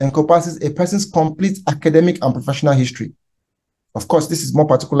 encompasses a person's complete academic and professional history. Of course, this is more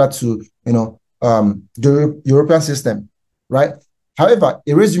particular to the European system, right? However,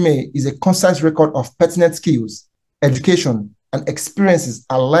 a resume is a concise record of pertinent skills, education, and experiences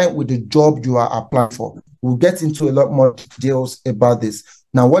aligned with the job you are applying for. We'll get into a lot more details about this.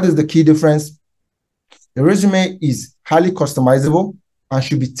 Now, what is the key difference? A resume is highly customizable and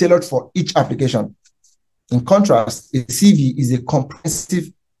should be tailored for each application. In contrast, a CV is a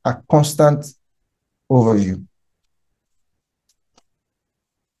comprehensive and constant overview.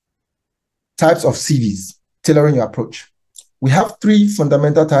 Types of CVs, tailoring your approach. We have 3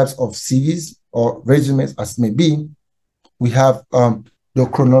 fundamental types of CVs or resumes, as may be. We have the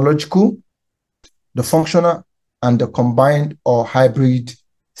chronological, the functional, and the combined or hybrid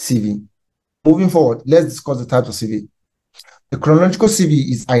CV. Moving forward, let's discuss the types of CV. The chronological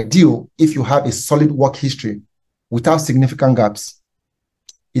CV is ideal if you have a solid work history without significant gaps.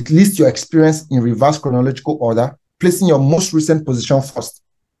 It lists your experience in reverse chronological order, placing your most recent position first.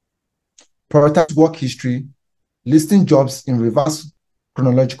 Prioritize work history, listing jobs in reverse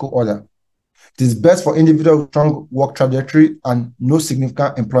chronological order. It is best for individuals with strong work trajectory and no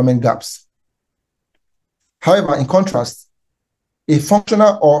significant employment gaps. However, in contrast, a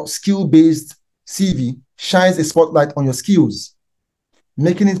functional or skill-based CV shines a spotlight on your skills,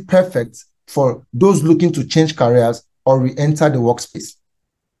 making it perfect for those looking to change careers or re-enter the workspace.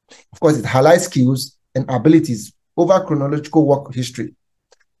 Of course, it highlights skills and abilities over chronological work history.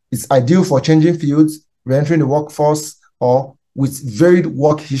 It's ideal for changing fields, re-entering the workforce, or with varied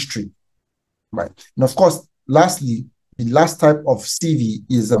work history. Right. And of course, lastly, the last type of CV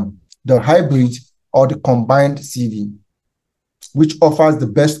is the hybrid or the combined CV, which offers the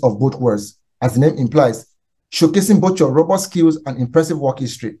best of both worlds, as the name implies, showcasing both your robust skills and impressive work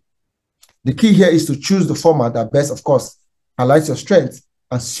history. The key here is to choose the format that best, of course, highlights your strengths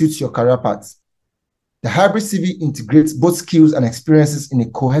and suits your career path. The hybrid CV integrates both skills and experiences in a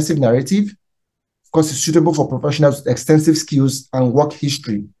cohesive narrative. Of course, it's suitable for professionals with extensive skills and work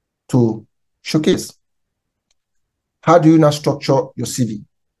history to showcase. How do you now structure your CV?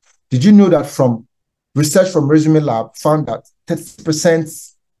 Did you know that from research from Resume Lab found that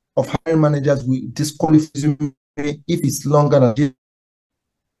 30% of hiring managers will disqualify resume if it's longer than...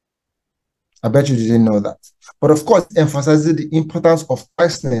 I bet you didn't know that. But of course, it emphasizes the importance of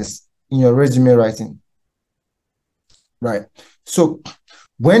crispness in your resume writing. Right. So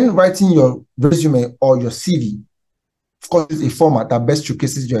when writing your resume or your CV, of course, it's a format that best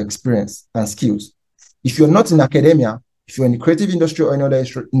showcases your experience and skills. If you're not in academia, if you're in the creative industry or another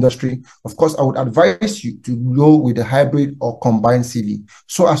industry, of course, I would advise you to go with the hybrid or combined CV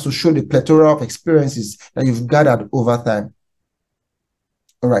so as to show the plethora of experiences that you've gathered over time.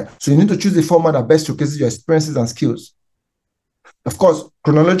 All right. So you need to choose the format that best showcases your experiences and skills. Of course,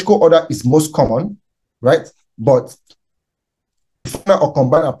 chronological order is most common, right? But or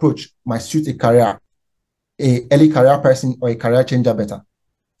combined approach might suit a early career person or a career changer better.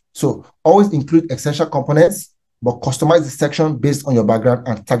 So always include essential components, but customize the section based on your background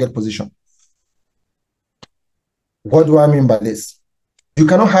and target position. What do I mean by this? You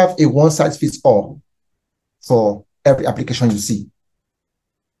cannot have a one-size-fits-all for every application you see.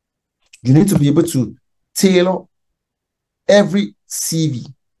 You need to be able to tailor every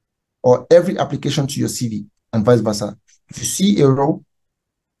CV or every application to your CV and vice versa. If you see a role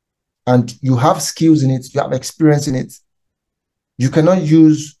and you have skills in it, you have experience in it, you cannot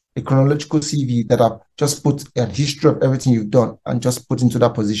use a chronological CV that I've just put a history of everything you've done and just put into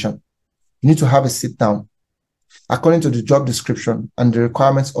that position. You need to have a sit down. According to the job description and the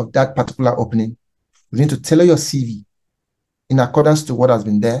requirements of that particular opening, you need to tailor your CV in accordance to what has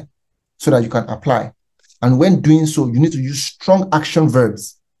been there so that you can apply. And when doing so, you need to use strong action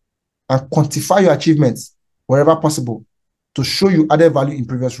verbs and quantify your achievements wherever possible to show you added value in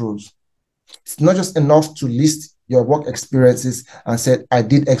previous roles. It's not just enough to list your work experiences and say, I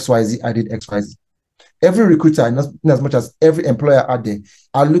did XYZ, I did XYZ. Every recruiter, in as much as every employer out there,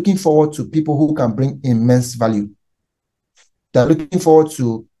 are looking forward to people who can bring immense value. They're looking forward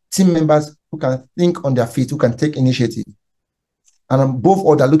to team members who can think on their feet, who can take initiative. And above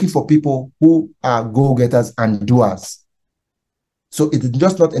all, they're looking for people who are go-getters and doers. So it is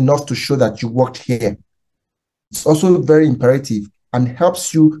just not enough to show that you worked here. It's also very imperative and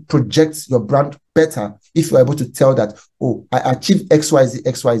helps you project your brand better if you're able to tell that, oh, I achieved XYZ,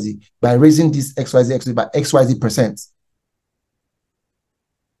 XYZ by raising this XYZ, XYZ by XYZ%.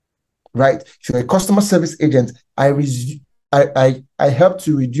 Right? If you're a customer service agent, I help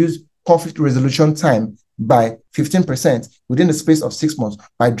to reduce conflict resolution time by 15% within the space of 6 months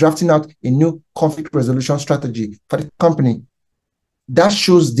by drafting out a new conflict resolution strategy for the company. That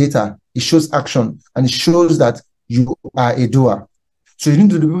shows data, it shows action, and it shows that you are a doer. So you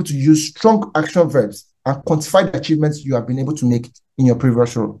need to be able to use strong action verbs and quantify the achievements you have been able to make in your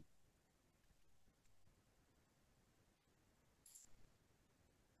previous role.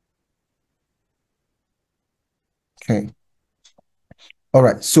 Okay. All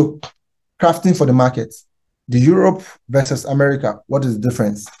right. So crafting for the market. The Europe versus America, what is the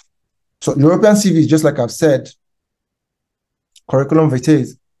difference? So European CVs, just like I've said, curriculum vitae,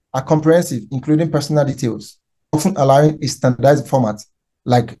 are comprehensive, including personal details, often allowing a standardized format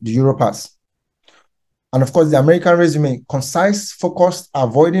like the Europe has. And of course, the American resume, concise, focused,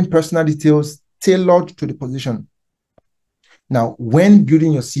 avoiding personal details, tailored to the position. Now, when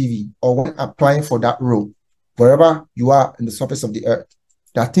building your CV or when applying for that role, wherever you are in the surface of the earth,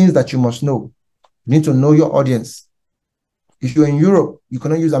 there are things that you must know. You need to know your audience. If you're in Europe, you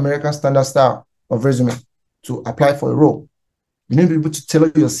cannot use American standard style of resume to apply for a role. You need to be able to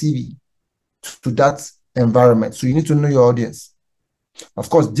tailor your CV to that environment. So you need to know your audience. Of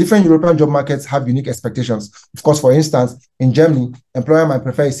course, different European job markets have unique expectations. Of course, for instance, in Germany, employer might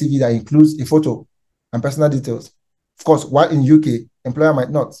prefer a CV that includes a photo and personal details. Of course, while in UK, employer might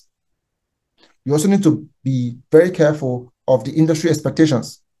not. You also need to be very careful of the industry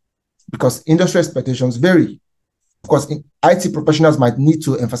expectations because industry expectations vary. Of course, IT professionals might need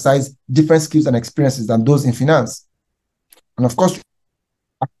to emphasize different skills and experiences than those in finance. And of course,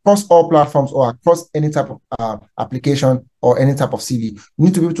 across all platforms or across any type of application or any type of CV, you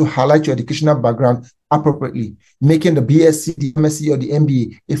need to be able to highlight your educational background appropriately, making the BSc, the MSc, or the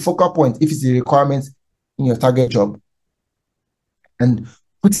MBA a focal point if it's a requirement in your target job. And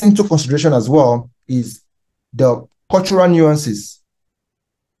put into consideration as well is the cultural nuances,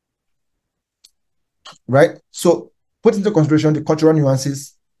 right? So put into consideration the cultural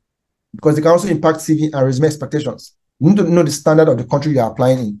nuances because they can also impact CV and resume expectations. You need to know the standard of the country you are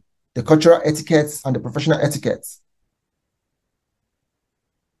applying in, the cultural etiquettes and the professional etiquettes.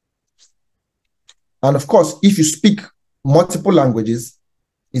 And of course, if you speak multiple languages,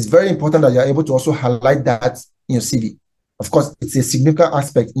 it's very important that you're able to also highlight that in your CV. Of course, it's a significant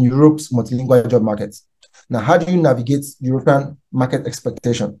aspect in Europe's multilingual job market. Now, how do you navigate European market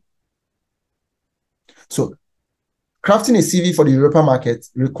expectation? So, crafting a CV for the European market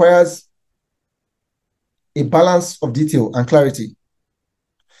requires a balance of detail and clarity.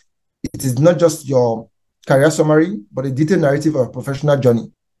 It is not just your career summary, but a detailed narrative of a professional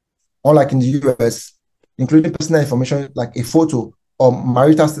journey. Unlike in the US, including personal information like a photo or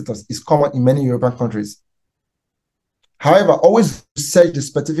marital status is common in many European countries. However, always research the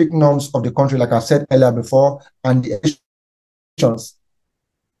specific norms of the country, like I've said earlier before, and the expectations.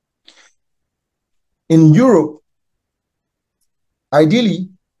 In Europe, ideally,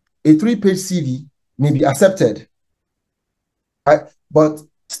 a 3-page CV may be accepted, right? But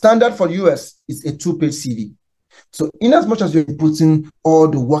standard for US is a 2-page CV. So in as much as you're putting all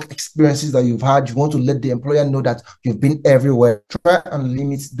the work experiences that you've had, you want to let the employer know that you've been everywhere. Try and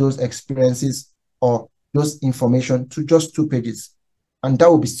limit those experiences or those information to just 2 pages. And that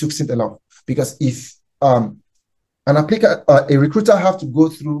will be succinct enough. Because if an applicant, a recruiter have to go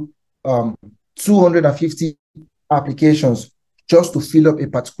through 250 applications just to fill up a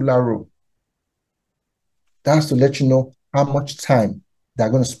particular role, that's to let you know how much time they're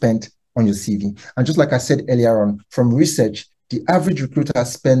going to spend on your CV. And just like I said earlier on, from research, the average recruiter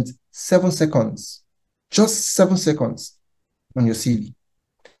spends 7 seconds, just 7 seconds on your CV.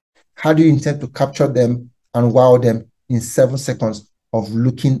 How do you intend to capture them and wow them in 7 seconds of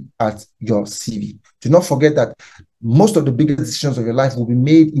looking at your CV? Do not forget that most of the biggest decisions of your life will be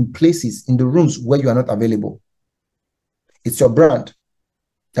made in places, in the rooms where you are not available. It's your brand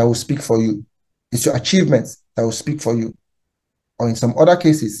that will speak for you. It's your achievements that will speak for you. Or in some other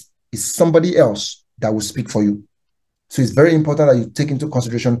cases, it's somebody else that will speak for you. So it's very important that you take into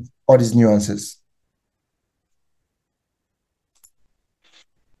consideration all these nuances.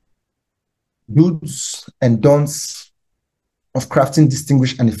 Do's and don'ts of crafting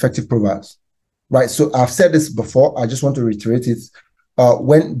distinguished and effective profiles. Right, so I've said this before, I just want to reiterate it.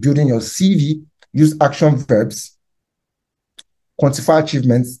 When building your CV, use action verbs, quantify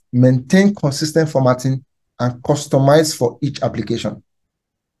achievements, maintain consistent formatting, and customize for each application.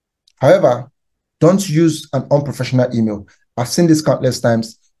 However, don't use an unprofessional email. I've seen this countless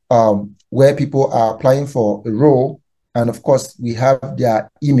times where people are applying for a role, and of course, we have their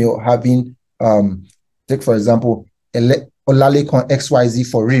email having, take for example, Olalekon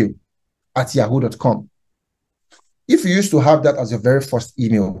XYZ for real at yahoo.com. If you used to have that as your very first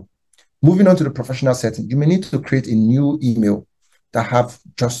email, moving on to the professional setting, you may need to create a new email that have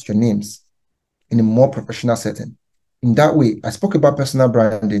just your names in a more professional setting. In that way, I spoke about personal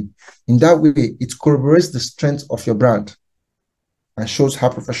branding. In that way, it corroborates the strength of your brand and shows how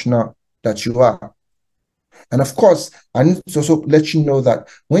professional that you are. And of course, I need to also let you know that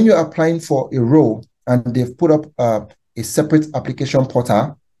when you're applying for a role and they've put up a separate application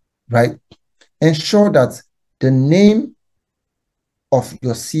portal, right, ensure that the name of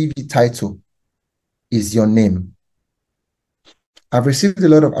your CV title is your name. I've received a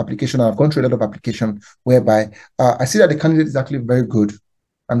lot of application. I've gone through a lot of application whereby I see that the candidate is actually very good.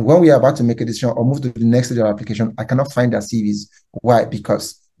 And when we are about to make a decision or move to the next stage of application, I cannot find their CVs. Why?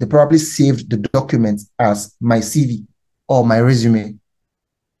 Because they probably saved the document as my CV or my resume.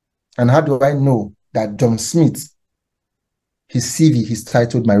 And how do I know that John Smith, his CV, he's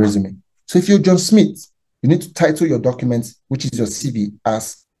titled my resume? So if you're John Smith, you need to title your document, which is your CV,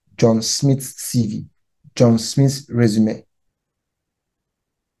 as John Smith's CV, John Smith's resume,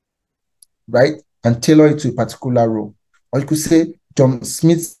 right? And tailor it to a particular role. Or you could say John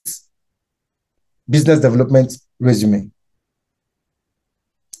Smith's business development resume.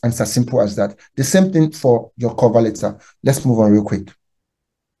 And it's as simple as that. The same thing for your cover letter. Let's move on real quick.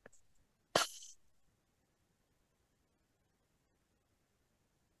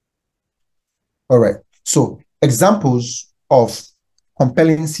 All right. So examples of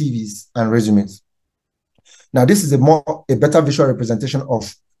compelling CVs and resumes. Now, this is a better visual representation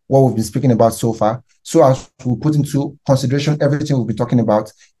of what we've been speaking about so far. So as we put into consideration everything we'll be talking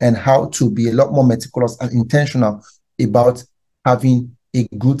about and how to be a lot more meticulous and intentional about having a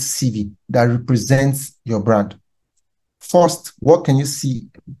good CV that represents your brand. First, what can you see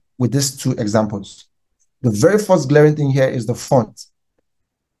with these two examples? The very first glaring thing here is the font.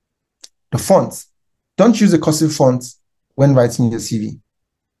 The font. Don't use a cursive font when writing your CV.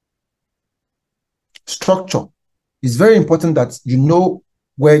 Structure. It's very important that you know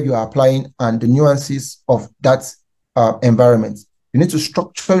where you are applying and the nuances of that environment. You need to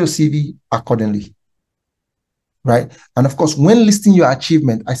structure your CV accordingly, right? And of course, when listing your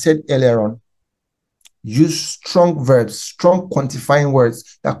achievement, I said earlier on, use strong verbs, strong quantifying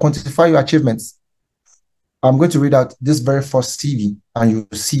words that quantify your achievements. I'm going to read out this very first CV and you'll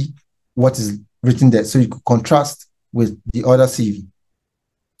see what is written there. So you could contrast with the other CV.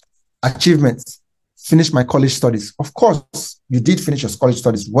 Achievements. Finish my college studies. Of course, you did finish your college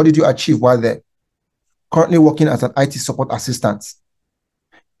studies. What did you achieve while there? Currently working as an IT support assistant.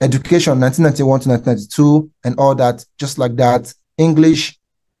 Education, 1991 to 1992, and all that, just like that. English.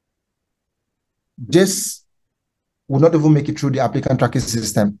 This will not even make it through the applicant tracking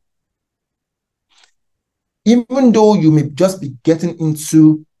system. Even though you may just be getting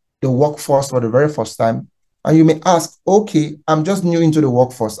into the workforce for the very first time, and you may ask, okay, I'm just new into the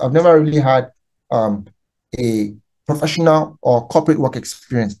workforce. I've never really had a professional or corporate work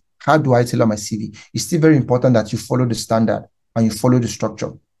experience. How do I tailor my CV? It's still very important that you follow the standard and you follow the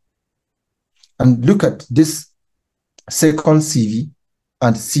structure. And look at this second CV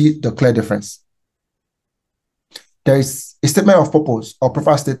and see the clear difference. There is a statement of purpose or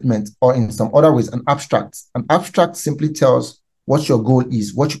profile statement, or in some other ways, an abstract. An abstract simply tells what your goal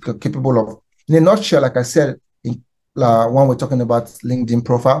is, what you're capable of. In a nutshell, like I said, when we're talking about LinkedIn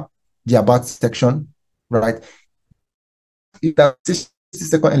profile, the about section, right? It's a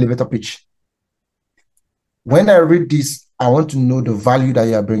 60-second elevator pitch. When I read this, I want to know the value that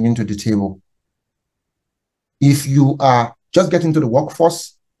you are bringing to the table. If you are just get into the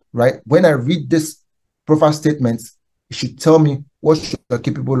workforce, right? When I read this profile statement, it should tell me what you're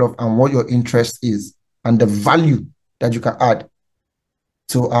capable of and what your interest is and the value that you can add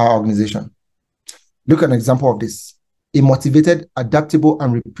to our organization. Look at an example of this. A motivated, adaptable,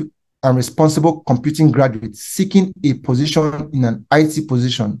 and responsible computing graduate seeking a position in an IT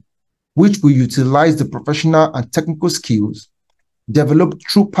position, which will utilize the professional and technical skills developed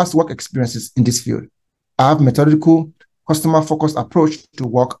through past work experiences in this field. I have methodical, customer-focused approach to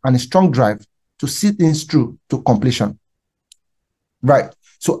work and a strong drive to see things through to completion. Right.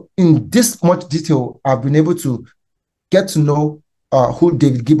 So in this much detail, I've been able to get to know who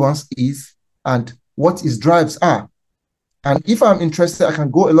David Gibbons is and what his drives are. And if I'm interested, I can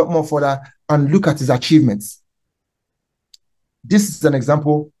go a lot more further and look at his achievements. This is an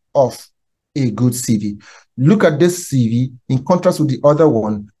example of a good CV. Look at this CV in contrast with the other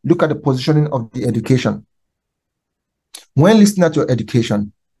one. Look at the positioning of the education. When listening at your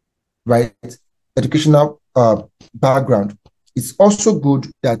education, right, educational background, it's also good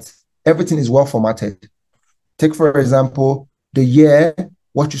that everything is well formatted. Take, for example, the year,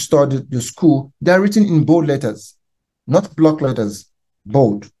 what you studied, the school, they're written in bold letters, not block letters,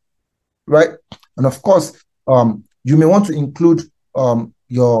 bold, right? And of course, you may want to include when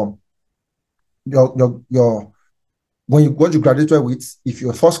you what you graduated with, if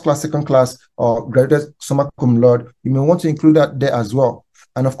you're first class, second class, or graduated summa cum laude, you may want to include that there as well.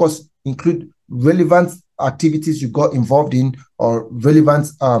 And of course, include relevant activities you got involved in or relevant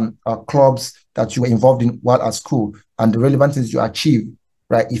clubs that you were involved in while at school and the relevant things you achieved,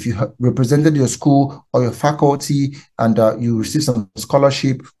 right? If you represented your school or your faculty and you received some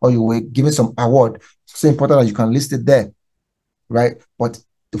scholarship or you were given some award, it's so important that you can list it there, right? But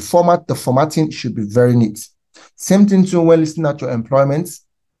the formatting should be very neat. Same thing too when listing at your employment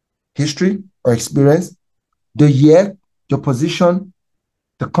history or experience, the year, your position,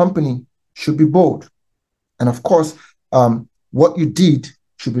 the company should be bold. And of course, what you did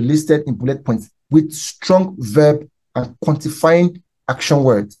should be listed in bullet points with strong verb and quantifying action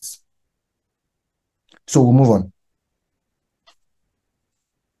words. So we'll move on.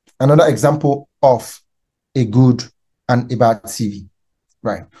 Another example of a good and a bad CV,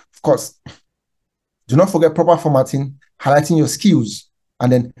 right? Of course, do not forget proper formatting, highlighting your skills,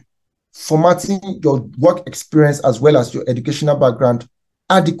 and then formatting your work experience as well as your educational background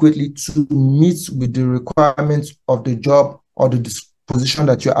adequately to meet with the requirements of the job or the position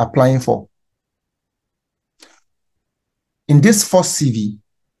that you're applying for. In this first CV,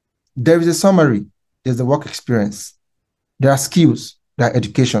 there is a summary, there's the work experience, there are skills, there are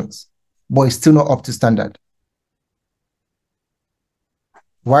educations, but it's still not up to standard.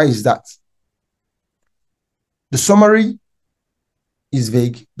 Why is that? The summary is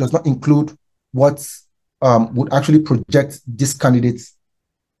vague, does not include what would actually project this candidate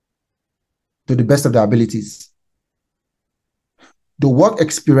to the best of their abilities. The work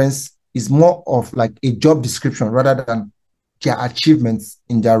experience is more of like a job description rather than their achievements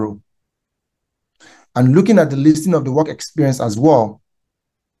in their role. And looking at the listing of the work experience as well,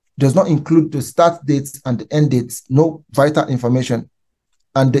 does not include the start dates and the end dates, no vital information.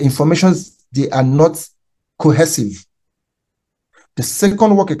 And the informations, they are not cohesive. The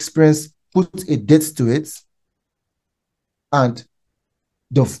second work experience puts a date to it, and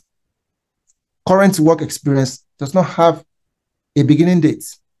the current work experience does not have a beginning date.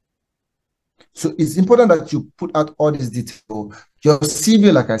 So it's important that you put out all this detail. Your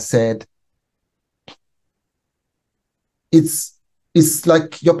CV, like I said, it's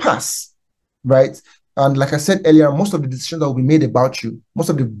like your past, right? And like I said earlier, most of the decisions that will be made about you, most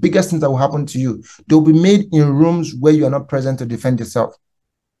of the biggest things that will happen to you, they'll be made in rooms where you are not present to defend yourself.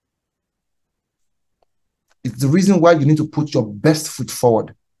 It's the reason why you need to put your best foot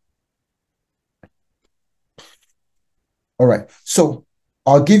forward. All right, so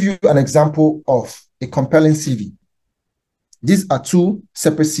I'll give you an example of a compelling CV. These are two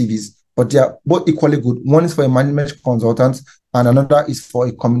separate CVs, but they are both equally good. One is for a management consultant and another is for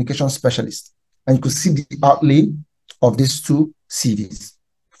a communication specialist. And you can see the outlay of these two CVs.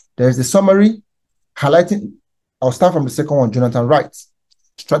 There is the summary highlighting, I'll start from the second one, Jonathan Wright,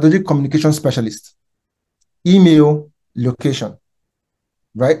 strategic communication specialist, email, location,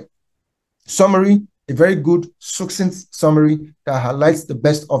 right? Summary, a very good, succinct summary that highlights the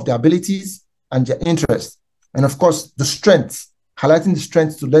best of their abilities and their interests. And of course, the strengths, highlighting the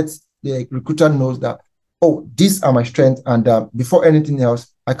strengths to let the recruiter know that, oh, these are my strengths. And before anything else,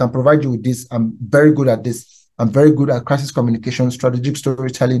 I can provide you with this. I'm very good at this. I'm very good at crisis communication, strategic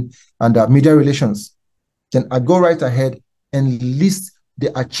storytelling, and media relations. Then I go right ahead and list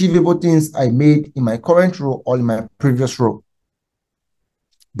the achievable things I made in my current role or in my previous role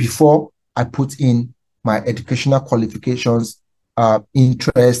before I put in my educational qualifications,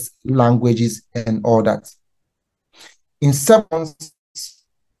 interests, languages, and all that. In 7 months,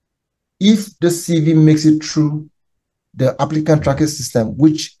 if the CV makes it through the applicant tracking system,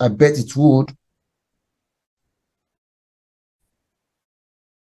 which I bet it would,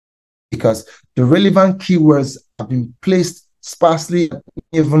 because the relevant keywords have been placed sparsely and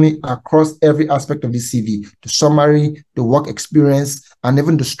evenly across every aspect of the CV, the summary, the work experience, and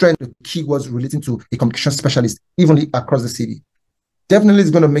even the strength of the keywords relating to a communication specialist evenly across the CV. Definitely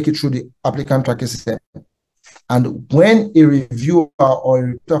is going to make it through the applicant tracking system. And when a reviewer or a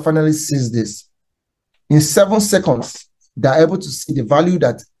recruiter finally sees this, in 7 seconds, they're able to see the value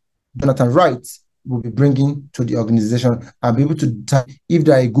that Jonathan Wright will be bringing to the organization and be able to decide if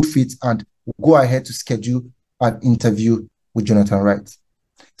they're a good fit and go ahead to schedule an interview with Jonathan Wright.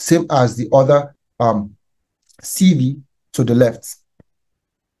 Same as the other CV to the left.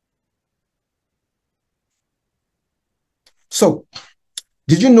 So,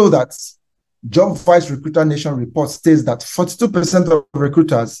 did you know that Job Vice Recruiter Nation report states that 42% of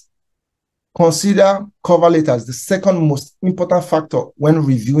recruiters consider cover letters the second most important factor when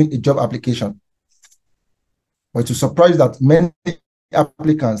reviewing a job application? But to surprise that many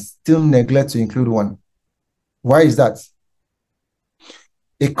applicants still neglect to include one. Why is that?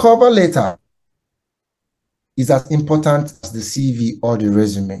 A cover letter is as important as the CV or the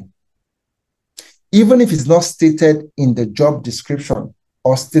resume. Even if it's not stated in the job description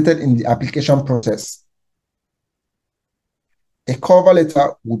or stated in the application process, a cover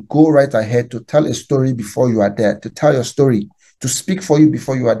letter would go right ahead to tell a story before you are there, to tell your story, to speak for you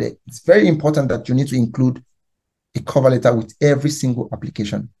before you are there. It's very important that you need to include a cover letter with every single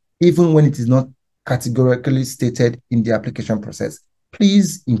application, even when it is not categorically stated in the application process.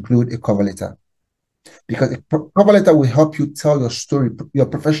 Please include a cover letter, because a cover letter will help you tell your story, your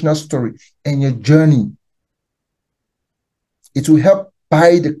professional story, and your journey. It will help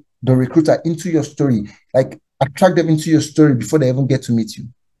buy the recruiter into your story, like attract them into your story before they even get to meet you,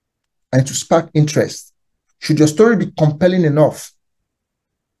 and to spark interest. Should your story be compelling enough,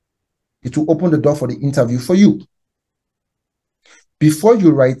 it will open the door for the interview for you. Before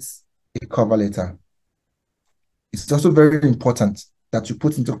you write a cover letter, it's also very important that you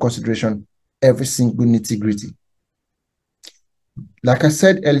put into consideration every single nitty-gritty. Like I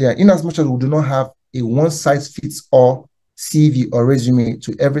said earlier, in as much as we do not have a one-size-fits-all CV or resume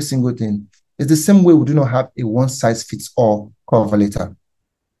to every single thing, it's the same way we do not have a one-size-fits-all cover letter.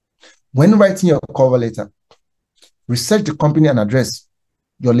 When writing your cover letter, research the company and address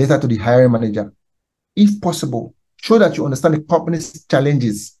your letter to the hiring manager. If possible, show that you understand the company's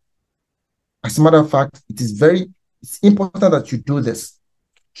challenges. As a matter of fact, it's important that you do this.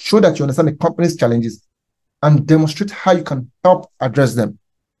 Show that you understand the company's challenges and demonstrate how you can help address them.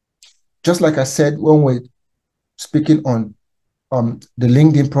 Just like I said when we're speaking on the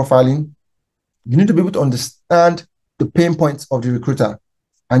LinkedIn profiling, you need to be able to understand the pain points of the recruiter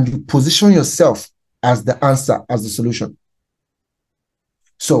and you position yourself as the answer, as the solution.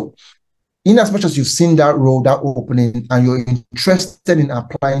 So, in as much as you've seen that role, that opening, and you're interested in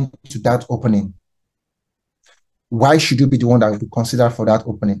applying to that opening, why should you be the one that would be considered for that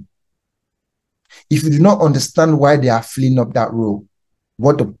opening? If you do not understand why they are filling up that role,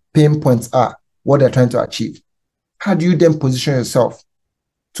 what the pain points are, what they're trying to achieve, how do you then position yourself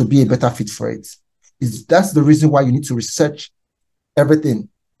to be a better fit for it? That's the reason why you need to research everything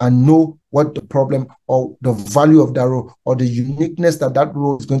and know what the problem or the value of that role or the uniqueness that that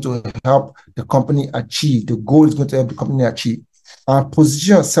role is going to help the company achieve, the goal is going to help the company achieve, and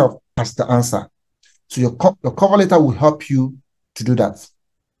position yourself as the answer. So your cover letter will help you to do that.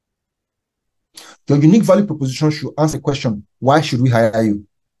 Your unique value proposition should answer the question, why should we hire you?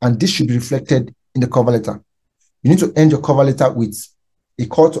 And this should be reflected in the cover letter. You need to end your cover letter with a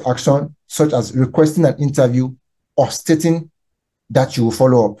call to action, such as requesting an interview or stating that you will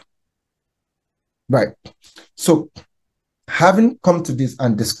follow up. Right. So having come to this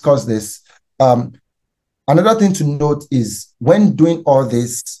and discussed this, another thing to note is when doing all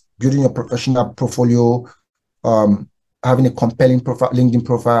this, building your professional portfolio, having a compelling profile, LinkedIn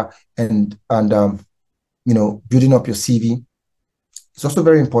profile, and building up your CV, it's also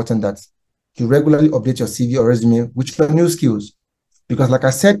very important that you regularly update your CV or resume with your new skills. Because like I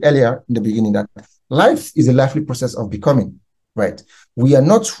said earlier in the beginning, that life is a lively process of becoming, right? We are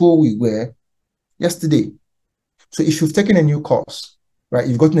not who we were yesterday. So if you've taken a new course, right,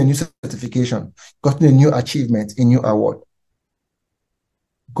 you've gotten a new certification, gotten a new achievement, a new award,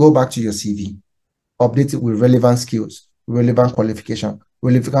 go back to your CV, update it with relevant skills, relevant qualification,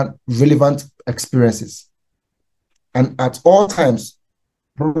 relevant experiences. And at all times,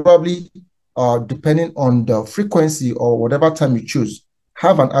 probably depending on the frequency or whatever time you choose,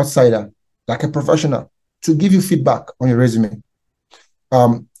 have an outsider, like a professional, to give you feedback on your resume.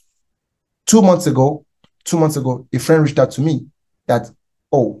 2 months ago, a friend reached out to me that,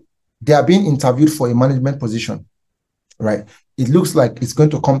 oh, they are being interviewed for a management position, right? It looks like it's going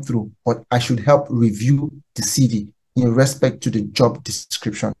to come through, but I should help review the CV in respect to the job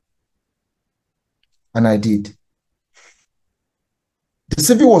description. And I did. The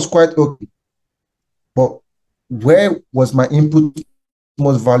CV was quite okay, but where was my input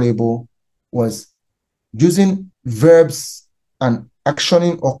most valuable was using verbs and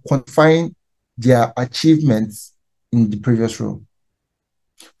actioning or quantifying their achievements in the previous role.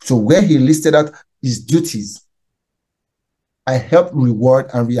 So where he listed out his duties, I helped reward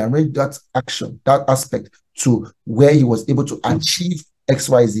and rearrange that action, that aspect, to where he was able to achieve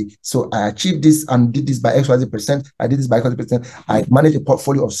XYZ. So I achieved this and did this by XYZ%. I did this by XYZ%. I managed a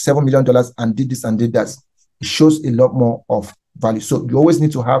portfolio of $7 million and did this and did that. It shows a lot more of value. So you always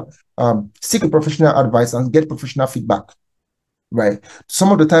need to have seek a professional advice and get professional feedback, right?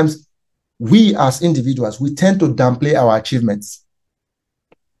 Some of the times, we as individuals, we tend to downplay our achievements.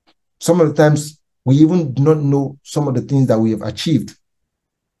 Some of the times, we even do not know some of the things that we have achieved.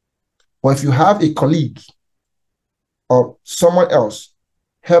 But if you have a colleague or someone else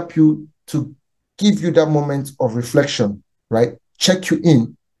help you to give you that moment of reflection, right? Check you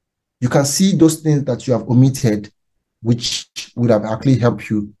in. You can see those things that you have omitted, which would have actually helped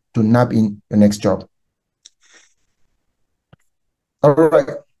you to nab in your next job. All right.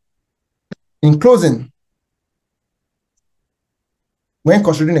 In closing, when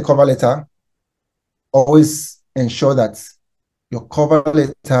considering a cover letter, always ensure that your cover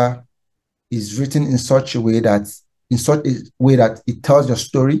letter is written in such a way that it tells your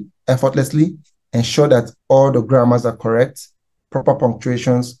story effortlessly. Ensure that all the grammars are correct, proper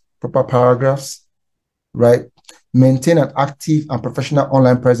punctuations, proper paragraphs, right? Maintain an active and professional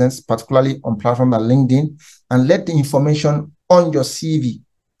online presence, particularly on platforms like LinkedIn, and let the information on your CV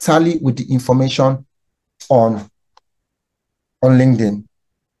tally with the information on LinkedIn.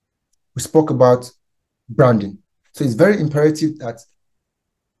 We spoke about branding. So it's very imperative that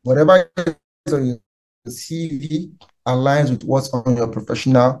whatever is on your CV aligns with what's on your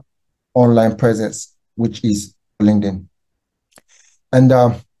professional online presence, which is LinkedIn. And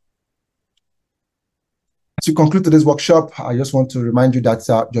to conclude today's workshop, I just want to remind you that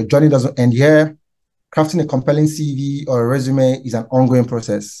your journey doesn't end here. Crafting a compelling CV or a resume is an ongoing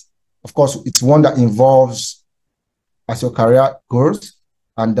process. Of course, it's one that involves as your career grows.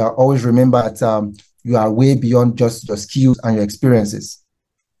 And always remember that you are way beyond just your skills and your experiences.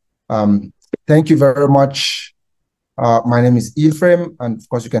 Thank you very much. My name is Ephraim, and of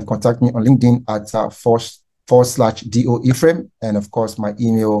course, you can contact me on LinkedIn at /DO Ephraim, and of course, my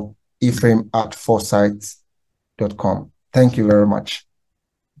email, ephraim@foresight.com. Thank you very much.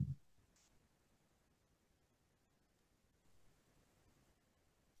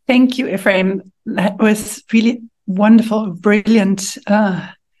 Thank you, Ephraim. That was really wonderful, brilliant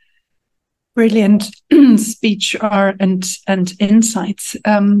speech and insights.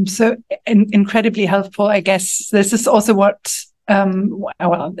 So incredibly helpful. I guess this is also what,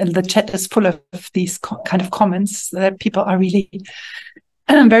 well, the chat is full of these kind of comments that people are really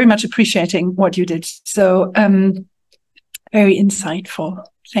very much appreciating what you did. So very insightful.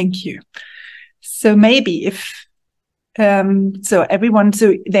 Thank you. So maybe if so everyone,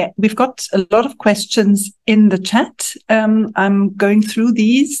 we've got a lot of questions in the chat. I'm going through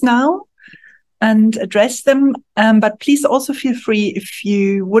these now and address them. But please also feel free if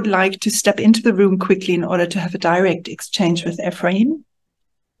you would like to step into the room quickly in order to have a direct exchange with Ephraim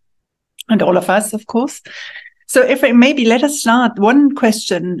and all of us, of course. So Ephraim, maybe let us start. One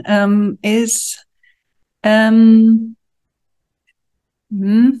question is,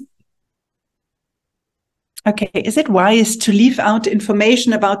 okay, is it wise to leave out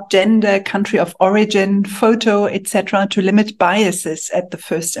information about gender, country of origin, photo, etc., to limit biases at the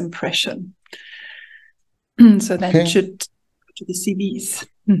first impression? So that should go to the CVs.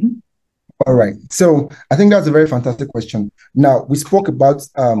 Mm-hmm. All right. So I think that's a very fantastic question. Now, we spoke about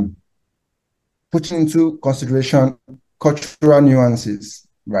putting into consideration cultural nuances,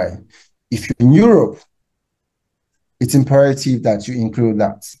 right? If you're in Europe, it's imperative that you include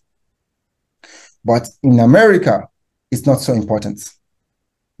that. But in America, it's not so important,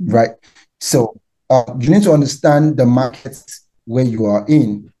 right? So you need to understand the markets where you are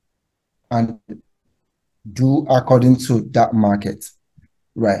in and do according to that market,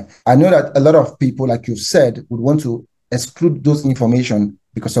 right? I know that a lot of people, like you've said, would want to exclude those information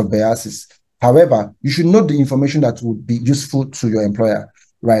because of biases. However, you should know the information that would be useful to your employer,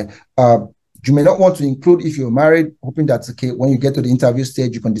 right? You may not want to include if you're married, hoping that, okay, when you get to the interview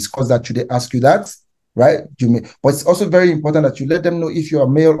stage, you can discuss that. Should they ask you that, right? But it's also very important that you let them know if you are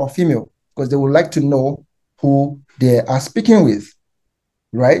male or female, because they would like to know who they are speaking with,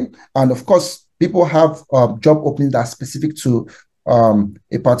 right? And of course, people have job openings that are specific to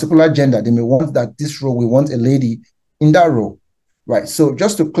a particular gender. They may want that this role, we want a lady in that role. Right. So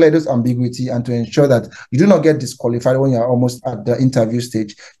just to clear this ambiguity and to ensure that you do not get disqualified when you're almost at the interview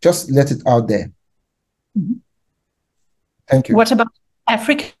stage, just let it out there. Mm-hmm. Thank you. What about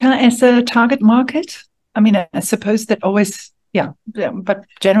Africa as a target market? I mean, I suppose that always, yeah, but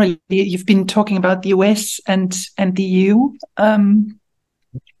generally you've been talking about the US and the EU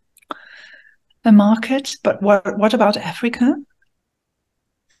the market, but what about Africa?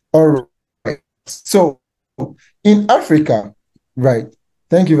 All right. So in Africa, right.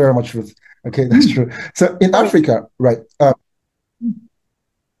 Thank you very much, Ruth. Okay, that's true. So in Africa, right.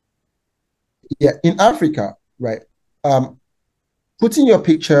 Yeah, in Africa, right. Putting your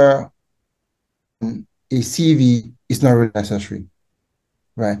picture on a CV is not really necessary,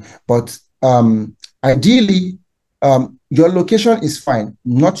 right? But ideally, your location is fine,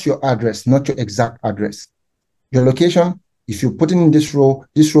 not your address, not your exact address. Your location, if you're putting in this role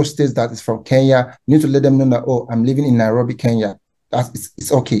states that it's from Kenya, you need to let them know that, oh, I'm living in Nairobi, Kenya.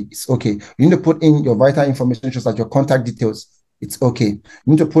 It's okay. It's okay. You need to put in your vital information, just like your contact details. It's okay. You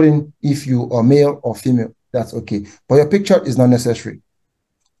need to put in if you are male or female. That's okay. But your picture is not necessary.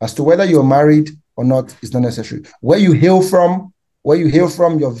 As to whether you're married or not is not necessary. Where you hail from,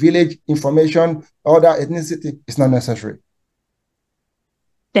 your village information, all that ethnicity is not necessary.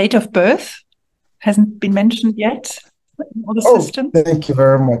 Date of birth hasn't been mentioned yet in all the systems. Thank you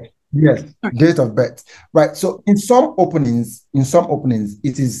very much. Yes, okay. Date of birth. Right. So in some openings,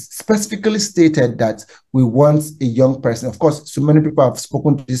 it is specifically stated that we want a young person. Of course, so many people have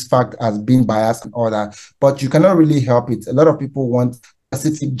spoken to this fact as being biased and all that, but you cannot really help it. A lot of people want a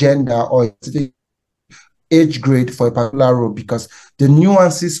specific gender or a specific age grade for a particular role because the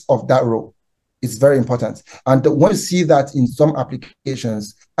nuances of that role is very important. And when you see that in some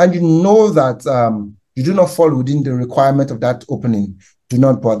applications and you know that you do not fall within the requirement of that opening, do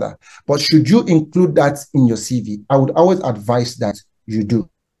not bother. But should you include that in your CV? I would always advise that you do.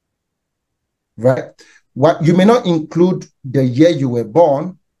 Right? What you may not include the year you were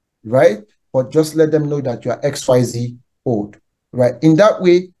born, right? But just let them know that you are XYZ old, right? In that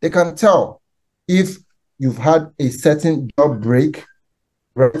way, they can tell if you've had a certain job break,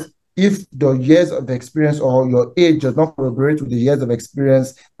 right? If the years of experience or your age does not corroborate with the years of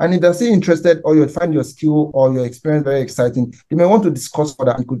experience, and if they're still interested or you find your skill or your experience very exciting, you may want to discuss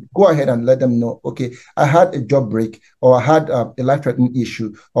further. You could go ahead and let them know, okay, I had a job break or I had a life-threatening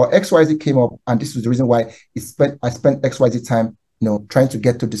issue or XYZ came up and this was the reason why I spent XYZ time, trying to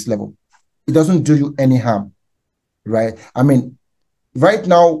get to this level. It doesn't do you any harm, right? I mean, right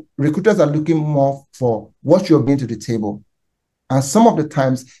now, recruiters are looking more for what you're bringing to the table. And some of the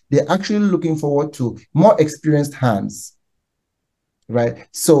times, they're actually looking forward to more experienced hands, right?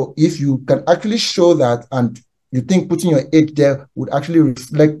 So if you can actually show that and you think putting your age there would actually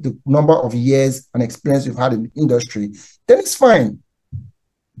reflect the number of years and experience you've had in the industry, then it's fine.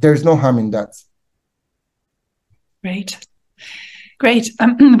 There's no harm in that. Great.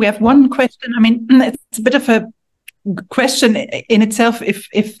 We have one question. I mean, it's a bit of a question in itself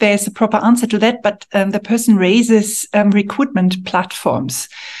if there's a proper answer to that, but the person raises recruitment platforms,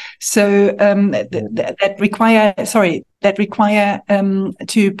 so that require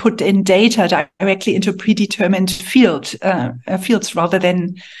to put in data directly into predetermined fields rather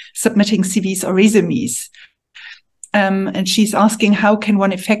than submitting CVs or resumes. And she's asking, how can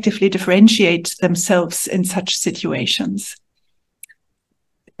one effectively differentiate themselves in such situations?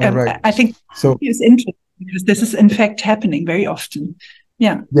 Right. I think so. It's interesting, because this is in fact happening very often.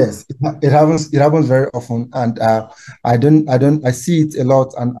 Yeah. Yes, it happens very often, and I see it a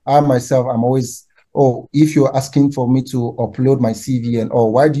lot. And I myself, I'm always, if you're asking for me to upload my CV and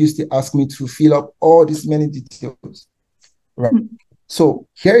why do you still ask me to fill up all these many details? Right. So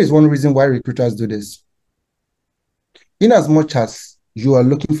here is one reason why recruiters do this. In as much as you are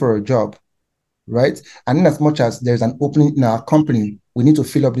looking for a job, right, and in as much as there's an opening in our company, we need to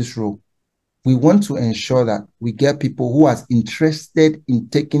fill up this role. We want to ensure that we get people who are interested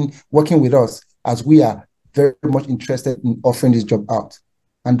in working with us, as we are very much interested in offering this job out.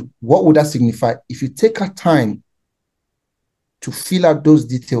 And what would that signify? If you take our time to fill out those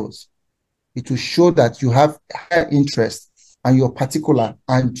details, it will show that you have higher interest and you're particular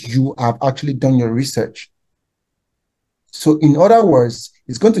and you have actually done your research. So in other words,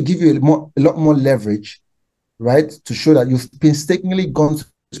 it's going to give you a lot more leverage, right? To show that you've painstakingly gone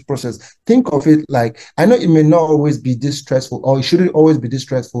through this process. Think of it like, I know it may not always be this stressful, or it shouldn't always be this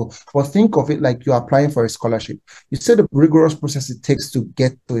stressful, but think of it like you're applying for a scholarship. You see the rigorous process it takes to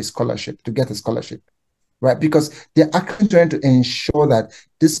get to a scholarship, right? Because they're actually trying to ensure that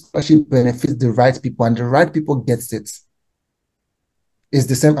this scholarship benefits the right people and the right people gets it. It's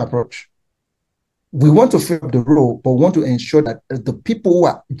the same approach. We want to fill up the role, but we want to ensure that the people who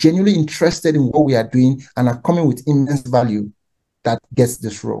are genuinely interested in what we are doing and are coming with immense value, that gets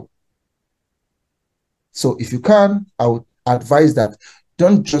this role. So if you can, I would advise that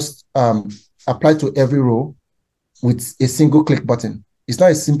don't just apply to every role with a single click button. It's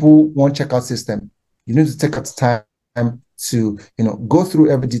not a simple one checkout system. You need to take out time to go through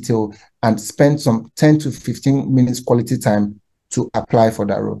every detail and spend some 10 to 15 minutes quality time to apply for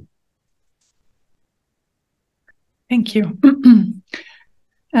that role. Thank you.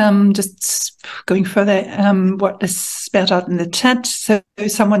 Just going further, what is spelled out in the chat. So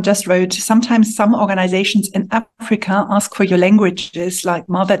someone just wrote, sometimes some organizations in Africa ask for your languages like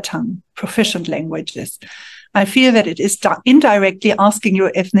mother tongue, proficient languages. I feel that it is indirectly asking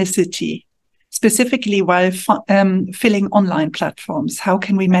your ethnicity, specifically while filling online platforms. How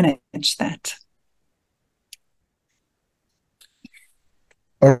can we manage that?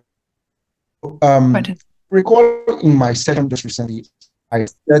 Recall in my session just recently, I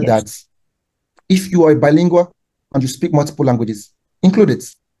said that if you are bilingual and you speak multiple languages, include it.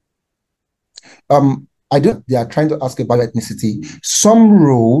 They are trying to ask about ethnicity. Some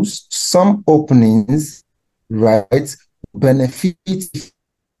roles, some openings, right, benefit if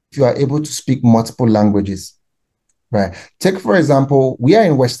you are able to speak multiple languages, right? Take, for example, we are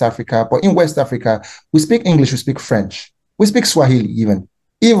in West Africa, but in West Africa, we speak English, we speak French, we speak Swahili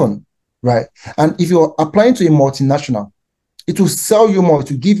even, right? And if you're applying to a multinational, it will sell you more, it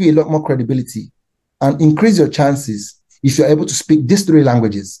will give you a lot more credibility and increase your chances if you're able to speak these 3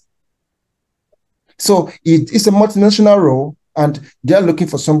 languages. So it's a multinational role, and they're looking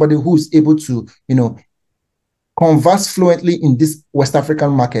for somebody who's able to, converse fluently in this West African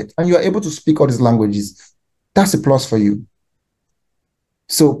market, and you're able to speak all these languages. That's a plus for you.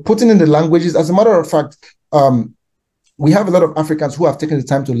 So putting in the languages, as a matter of fact, we have a lot of Africans who have taken the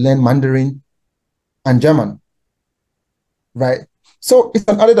time to learn Mandarin and German, right? So it's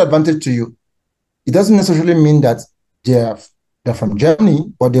an added advantage to you. It doesn't necessarily mean that they're from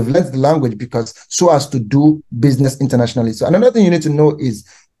Germany, but they've learned the language because so as to do business internationally. So another thing you need to know is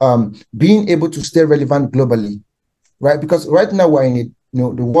being able to stay relevant globally, right? Because right now we're in it,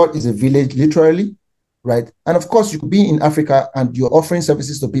 the world is a village, literally, right? And of course, you could be in Africa and you're offering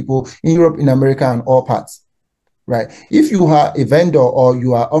services to people in Europe, in America, and all parts. Right. If you are a vendor or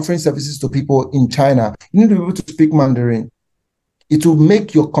you are offering services to people in China, you need to be able to speak Mandarin. It will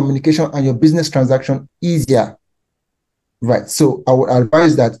make your communication and your business transaction easier. Right. So I would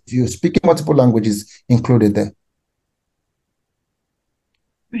advise that if you're speaking multiple languages, included there.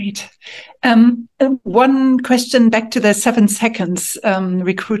 Great. One question back to the 7 seconds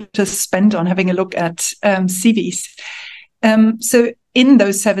recruiters spent on having a look at CVs. So in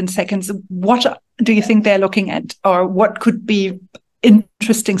those 7 seconds, what do you think they're looking at, or what could be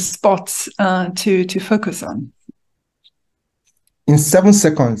interesting spots to focus on? In 7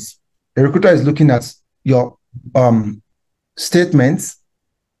 seconds, a recruiter is looking at your statements,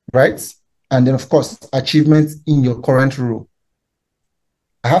 right? And then, of course, achievements in your current role.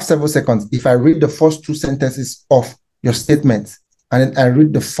 I have several seconds. If I read the first 2 sentences of your statement, and then I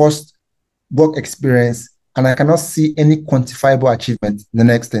read the first work experience, and I cannot see any quantifiable achievement, the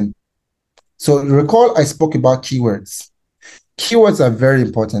next thing. So recall I spoke about keywords. Keywords are very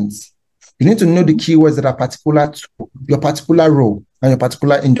important. You need to know the keywords that are particular to your particular role and your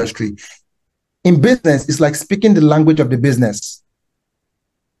particular industry. In business, it's like speaking the language of the business.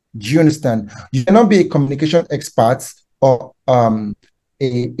 Do you understand? You cannot be a communication expert or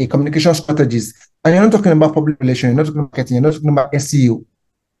a communication strategist, and you're not talking about public relations, you're not talking about marketing, you're not talking about SEO.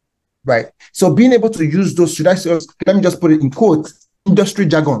 Right. So being able to use those, let me just put it in quotes, industry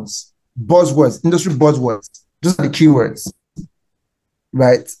jargons, buzzwords, industry buzzwords, those are the keywords.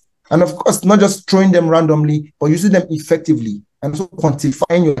 Right. And of course, not just throwing them randomly, but using them effectively and also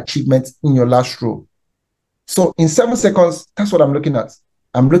quantifying your achievements in your last role. So in 7 seconds, that's what I'm looking at.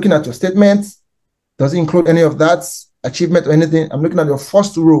 I'm looking at your statements. Does it include any of that achievement or anything? I'm looking at your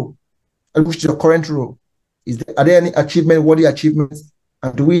first role, which is your current role. Are there any worthy achievements?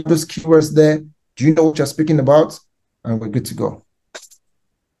 And do we have those keywords there? Do you know what you're speaking about? And we're good to go.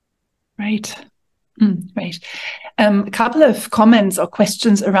 Right. Right. A couple of comments or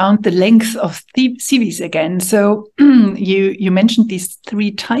questions around the length of the CVs again. So you mentioned these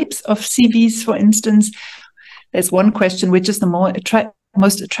 3 types of CVs, for instance. There's one question, which is the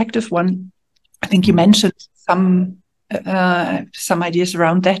most attractive one. I think you mentioned some ideas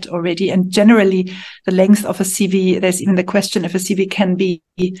around that already. And generally, the length of a CV, there's even the question if a CV can be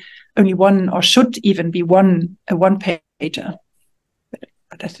only one or should even be a one-pager.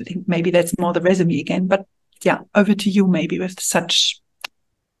 But I think maybe that's more the resume again. But yeah, over to you maybe with such,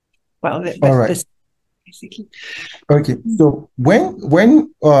 well, with all right. This basically. Okay, so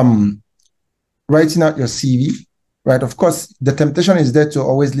when writing out your CV, right, of course, the temptation is there to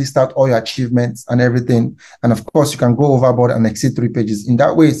always list out all your achievements and everything. And of course, you can go overboard and exceed 3 pages. In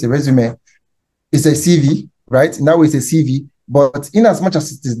that way, it's a resume. It's a CV, right? In that way, it's a CV. But in as much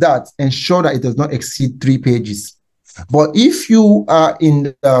as it is that, ensure that it does not exceed 3 pages. But if you are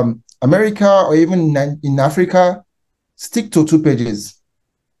in America or even in Africa, stick to 2 pages.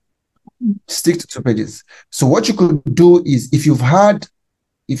 Stick to 2 pages. So what you could do is, if you've had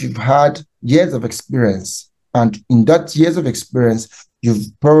years of experience, and in that years of experience, you've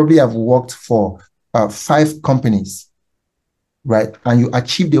probably have worked for 5 companies, right? And you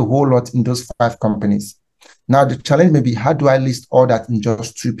achieved a whole lot in those 5 companies. Now the challenge may be, how do I list all that in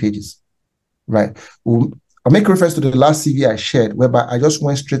just 2 pages, right? I'll make reference to the last CV I shared, whereby I just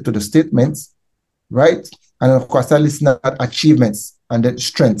went straight to the statements, right? And of course, I listed out achievements and then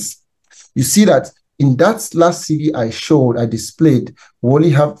strengths. You see that in that last CV I showed, I displayed, we only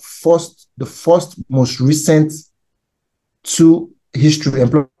have the first most recent 2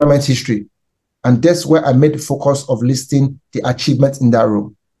 employment history. And that's where I made the focus of listing the achievements in that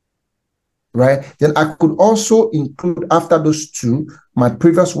row, right? Then I could also include, after those 2, my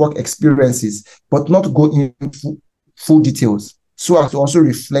previous work experiences, but not go into full details, so as to also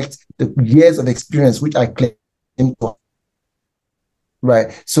reflect the years of experience which I claim for.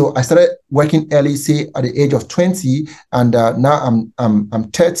 Right. So I started working early, say at the age of 20, and now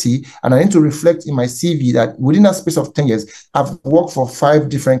I'm 30, and I need to reflect in my CV that within a space of 10 years, I've worked for 5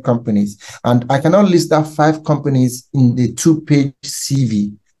 different companies, and I cannot list that 5 companies in the 2-page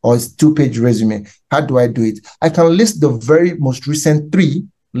CV or 2-page resume. How do I do it? I can list the very most recent 3,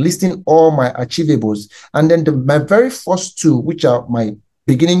 listing all my achievables, and then my very first 2, which are my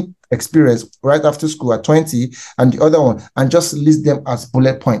beginning experience right after school at 20, and the other one, and just list them as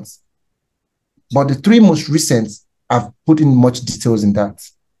bullet points. But the 3 most recent, I've put in much details in that.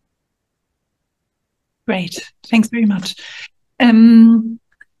 Great, thanks very much.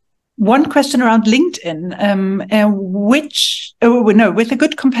 One question around LinkedIn. With a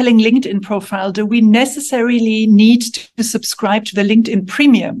good, compelling LinkedIn profile, do we necessarily need to subscribe to the LinkedIn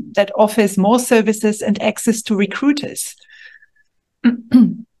Premium that offers more services and access to recruiters?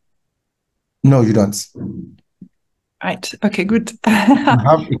 No, you don't. Right. Okay, good. You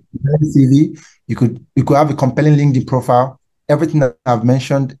have a compelling CV. You could have a compelling LinkedIn profile. Everything that I've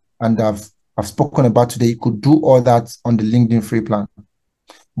mentioned and I've spoken about today, you could do all that on the LinkedIn free plan.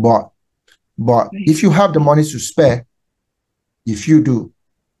 But if you have the money to spare, if you do,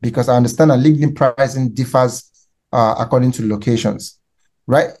 because I understand that LinkedIn pricing differs according to locations,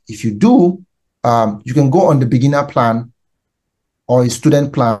 right? If you do, you can go on the beginner plan or a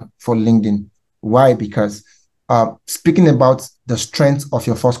student plan for LinkedIn. Why? Because speaking about the strength of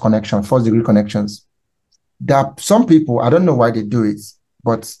your first degree connections, there are some people, I don't know why they do it,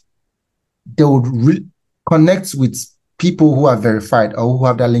 but they would connect with people who are verified or who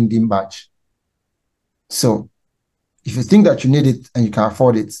have that LinkedIn badge. So if you think that you need it and you can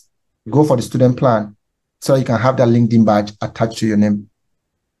afford it, go for the student plan so you can have that LinkedIn badge attached to your name.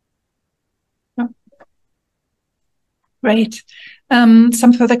 Great.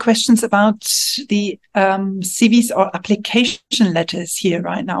 Some further questions about the CVs or application letters here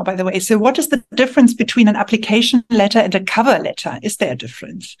right now, by the way. So what is the difference between an application letter and a cover letter? Is there a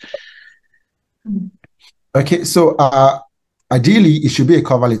difference? Okay, so ideally, it should be a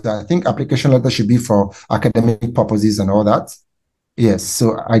cover letter. I think application letter should be for academic purposes and all that. Yes,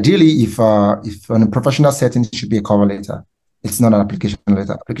 so ideally, if on a professional setting, it should be a cover letter. It's not an application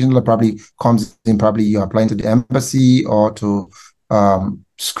letter. Application letter probably comes in, probably you're applying to the embassy or to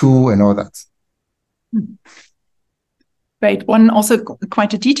school and all that. Right. One also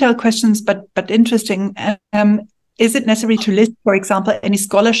quite a detailed questions, but interesting. Is it necessary to list, for example, any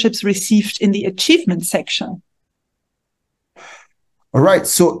scholarships received in the achievement section? All right.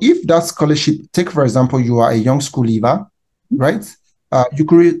 So if that scholarship, take for example, you are a young school leaver, right? You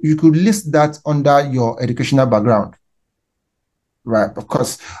could list that under your educational background, right? Of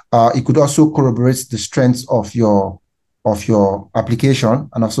course, it could also corroborate the strengths of your application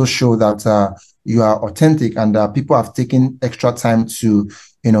and also show that you are authentic, and people have taken extra time to,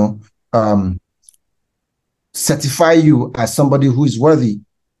 certify you as somebody who is worthy,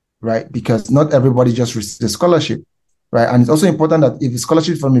 right? Because not everybody just receives a scholarship, right? And it's also important that if it's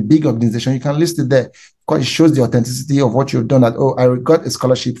scholarship from a big organization, you can list it there because it shows the authenticity of what you've done. That, oh, I got a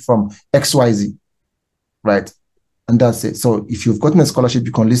scholarship from XYZ, right? And that's it. So if you've gotten a scholarship,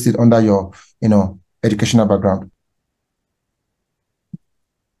 you can list it under your, educational background.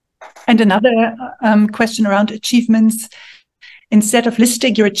 And another question around achievements. Instead of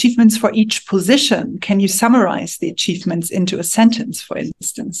listing your achievements for each position, can you summarize the achievements into a sentence, for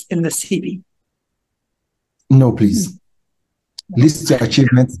instance, in the CV? No, please. List your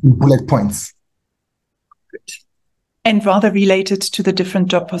achievements in bullet points. Good. And rather related to the different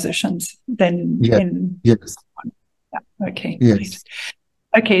job positions than in... Yes. Yeah. Okay. Yes. Great.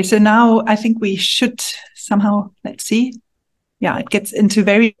 Okay, so now I think we should somehow, let's see. Yeah, it gets into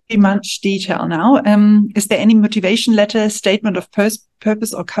very much detail now. Is there any motivation letter, statement of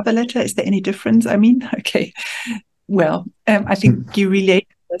purpose, or cover letter? Is there any difference? I mean, okay. Well, I think you relate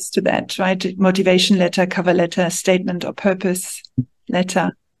us to that, right? Motivation letter, cover letter, statement or purpose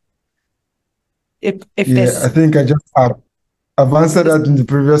letter. If I think I just I've answered that in the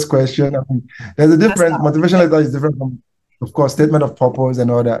previous question. I mean, there's a difference. Motivation letter is different from, of course, statement of purpose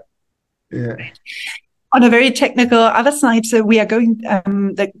and all that. Yeah. On a very technical other side, so we are going,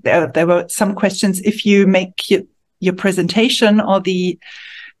 there were some questions if you make your presentation or the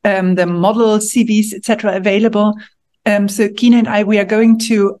model CVs, etc., available. So Kine and I, we are going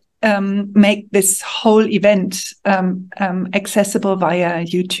to make this whole event accessible via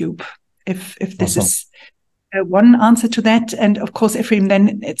YouTube. If this is one answer to that, and of course, Ephraim,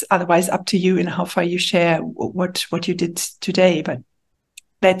 then it's otherwise up to you in how far you share what you did today. But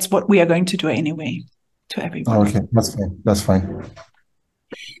that's what we are going to do anyway. To everyone. Okay, that's fine. That's fine.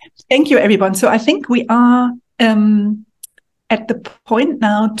 Thank you, everyone. So I think we are at the point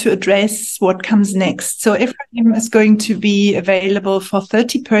now to address what comes next. So Ephraim is going to be available for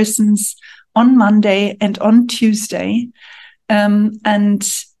 30 persons on Monday and on Tuesday,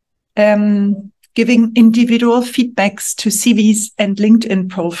 and giving individual feedbacks to CVs and LinkedIn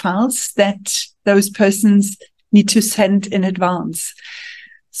profiles that those persons need to send in advance.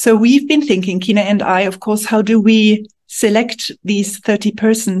 So we've been thinking, Kine and I, of course, how do we select these 30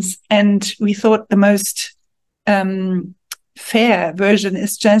 persons? And we thought the most fair version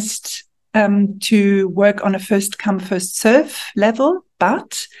is just to work on a first come, first serve level.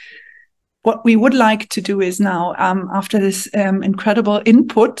 But what we would like to do is now, after this incredible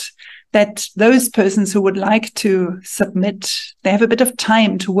input, that those persons who would like to submit, they have a bit of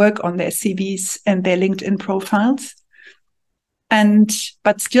time to work on their CVs and their LinkedIn profiles.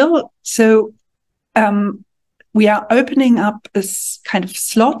 But still, so we are opening up this kind of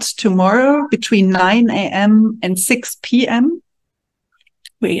slot tomorrow between 9 a.m. and 6 p.m.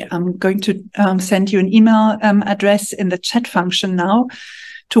 I'm going to send you an email address in the chat function now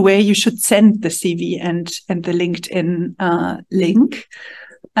to where you should send the CV and the LinkedIn link.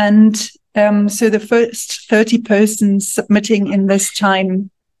 And so the first 30 persons submitting in this time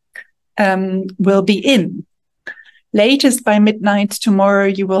will be in. Latest by midnight tomorrow,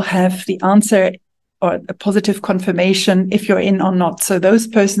 you will have the answer or a positive confirmation if you're in or not. So those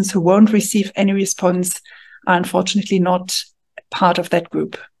persons who won't receive any response are unfortunately not part of that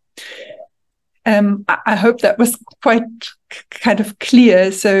group. I hope that was quite kind of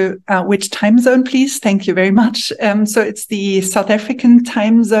clear. So which time zone, please? Thank you very much. So it's the South African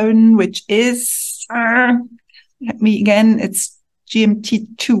time zone, which is, it's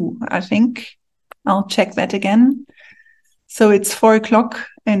GMT 2, I think. I'll check that again. So it's 4 o'clock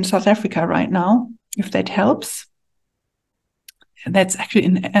in South Africa right now, if that helps. That's actually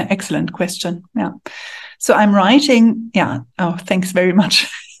an excellent question. Yeah. So I'm writing, oh, thanks very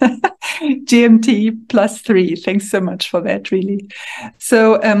much. GMT +3. Thanks so much for that, really.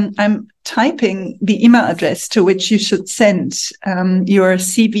 So I'm typing the email address to which you should send your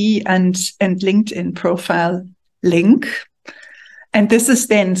CV and LinkedIn profile link. And this is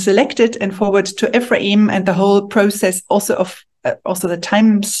then selected and forwarded to Ephraim, and the whole process also of the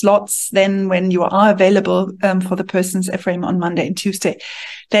time slots then when you are available for the persons, Ephraim, on Monday and Tuesday.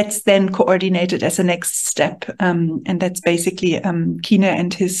 That's then coordinated as a next step. And that's basically Kine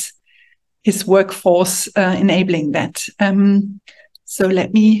and his workforce enabling that. So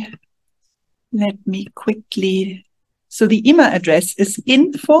let me quickly. So the email address is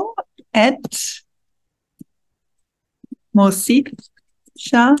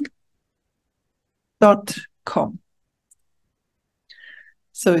info@mozisha.com.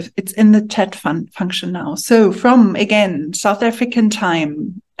 So it's in the chat function now. So from, again, South African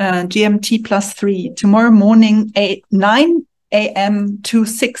time, GMT +3, tomorrow morning, 9 a.m. to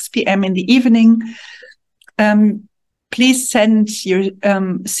 6 p.m. in the evening. Please send your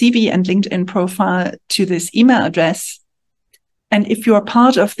CV and LinkedIn profile to this email address. And if you are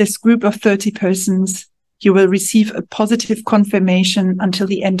part of this group of 30 persons, you will receive a positive confirmation until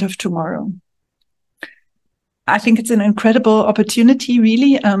the end of tomorrow. I think it's an incredible opportunity,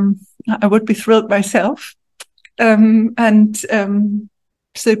 really. I would be thrilled myself. So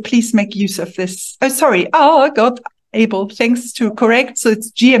please make use of this. Oh, sorry. Oh, God, Abel, thanks to correct. So it's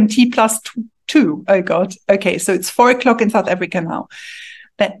GMT +2. Oh, God. Okay, so it's 4 o'clock in South Africa now.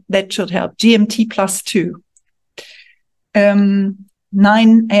 That should help. GMT +2.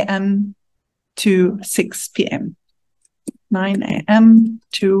 9 a.m. to 6 p.m. 9 a.m.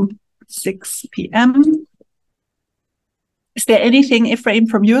 to 6 p.m. Is there anything, Ephraim,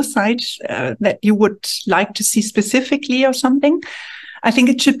 from your side that you would like to see specifically or something? I think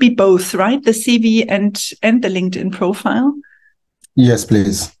it should be both, right? The CV and the LinkedIn profile. Yes,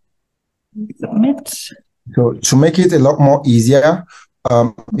 please. Submit. So to make it a lot more easier,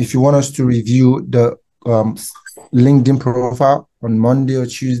 if you want us to review the LinkedIn profile on Monday or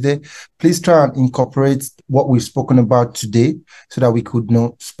Tuesday, please try and incorporate what we've spoken about today so that we could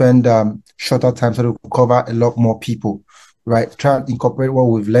spend shorter time so that we could cover a lot more people, right? Try and incorporate what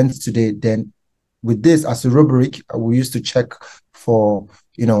we've learned today. Then with this as a rubric, we used to check for,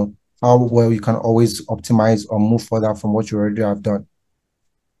 how well you can always optimize or move further from what you already have done.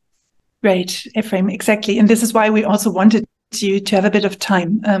 Great, Ephraim, exactly. And this is why we also wanted you to have a bit of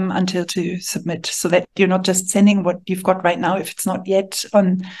time until to submit, so that you're not just sending what you've got right now if it's not yet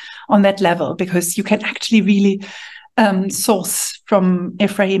on that level, because you can actually really source from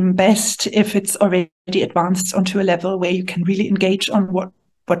Ephraim best if it's already advanced onto a level where you can really engage on what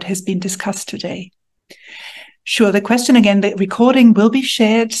has been discussed today. Sure. The question again, the recording will be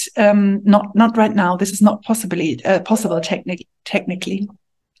shared, not right now. This is not possible technically.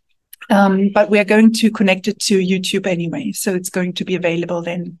 But we are going to connect it to YouTube anyway. So it's going to be available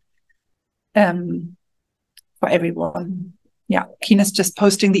then for everyone. Yeah, Kina's just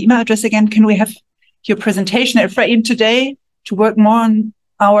posting the email address again. Can we have your presentation, Ephraim, today to work more on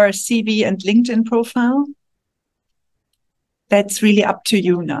our CV and LinkedIn profile? That's really up to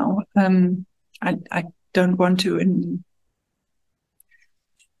you now. I don't want to.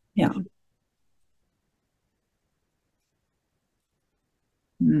 Yeah.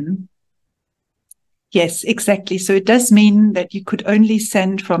 Mm. Yes, exactly. So it does mean that you could only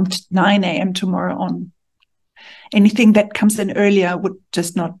send from 9 a.m. tomorrow on. Anything that comes in earlier would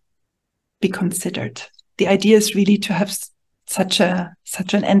just not be considered. The idea is really to have such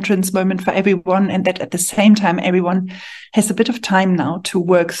an entrance moment for everyone, and that at the same time, everyone has a bit of time now to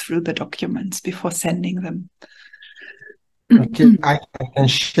work through the documents before sending them. Okay, I can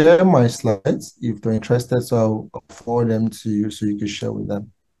share my slides if they're interested, so I'll forward them to you so you can share with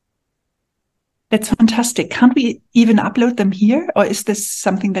them. That's fantastic. Can't we even upload them here, or is this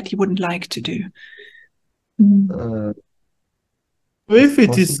something that you wouldn't like to do? If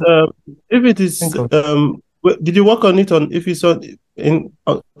it is, did you work on it if it's on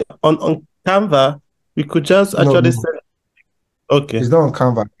Canva? We could just actually send. Okay. It's not on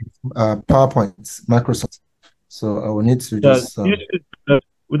Canva. PowerPoint, Microsoft. So I will need to just.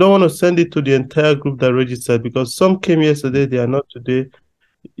 We don't want to send it to the entire group that registered, because some came yesterday, they are not today.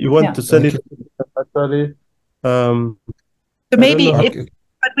 You want to send it actually. So maybe,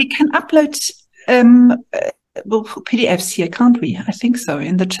 but we can upload PDFs here, can't we? I think so.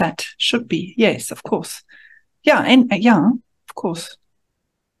 In the chat, should be. Yes, of course. Yeah, and of course.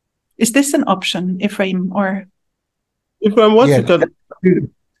 Is this an option, Ephraim, or? Ephraim, what you can.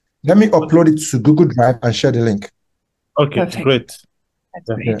 Let me upload it to Google Drive and share the link. Okay, perfect. Great. That's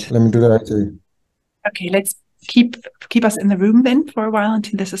great. Let me do that actually. Okay, let's keep us in the room then for a while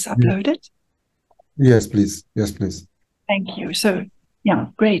until this is uploaded. Yes, please. Yes, please. Thank you. So, yeah,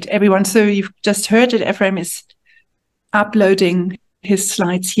 great, everyone. So you've just heard that Ephraim is uploading his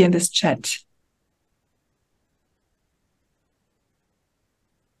slides here in this chat.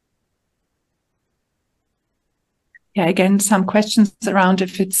 Yeah, again, some questions around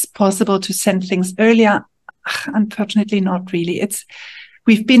if it's possible to send things earlier. Unfortunately, not really.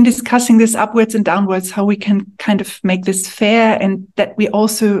 We've been discussing this upwards and downwards, how we can kind of make this fair, and that we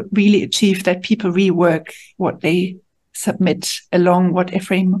also really achieve that people rework what they submit along what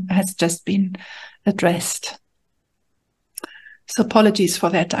Ephraim has just been addressed. So apologies for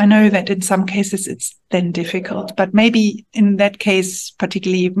that. I know that in some cases it's then difficult, but maybe in that case,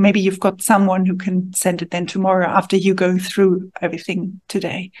 particularly, maybe you've got someone who can send it then tomorrow after you go through everything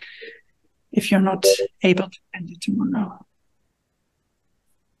today, if you're not able to send it tomorrow.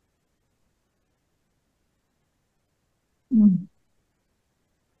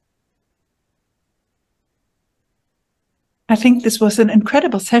 I think this was an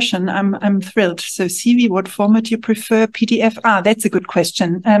incredible session. I'm thrilled. So CV, what format you prefer? PDF? That's a good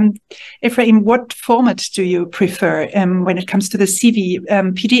question. Ephraim, what format do you prefer when it comes to the CV?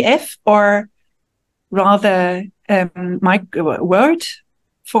 PDF or rather Word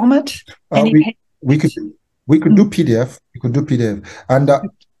format? We could do PDF. We could do PDF, and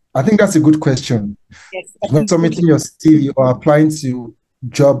I think that's a good question. Yes, when submitting your CV or applying to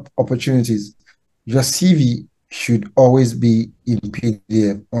job opportunities, your CV should always be in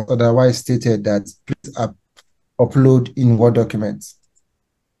PDF. Otherwise, stated that please upload in Word documents.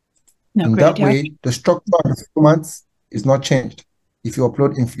 In that way, the structure and the format is not changed. If you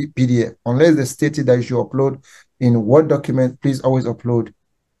upload in PDF, unless they stated that you should upload in Word document, please always upload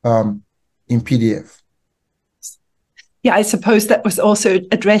in PDF. Yeah, I suppose that was also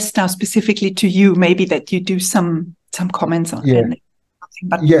addressed now specifically to you. Maybe that you do some comments on. Yeah.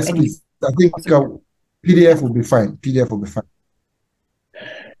 But yes, anyway, please. I think PDF will be fine. PDF will be fine.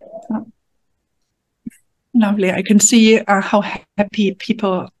 Lovely. I can see how happy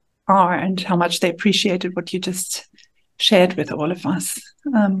people are and how much they appreciated what you just shared with all of us,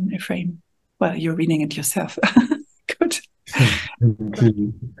 Ephraim. Well, you're reading it yourself. Good.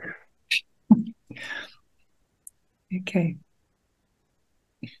 Okay.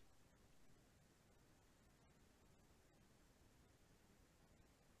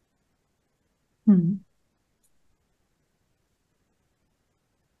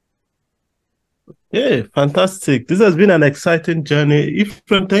 Yeah, fantastic. This has been an exciting journey.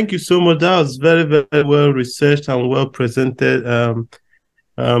 Ephraim, thank you so much. That was very, very well researched and well presented.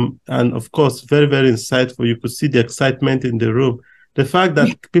 And of course, very, very insightful. You could see the excitement in the room. The fact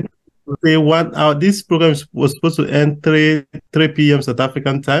that people say 1 hour, this program was supposed to end 3 p.m. South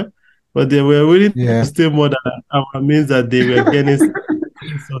African time, but they were willing to stay more than an hour, means that they were getting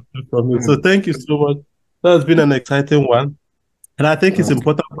something from it. So thank you so much. That has been an exciting one. And I think it's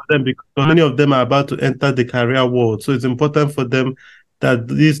important for them because many of them are about to enter the career world. So it's important for them that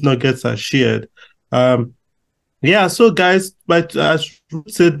these nuggets are shared. Yeah, so guys, as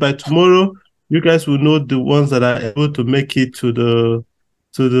Ruth said, by tomorrow, you guys will know the ones that are able to make it to the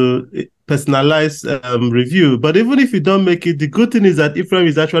personalized review. But even if you don't make it, the good thing is that Ephraim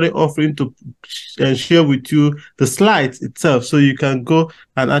is actually offering to share with you the slides itself, so you can go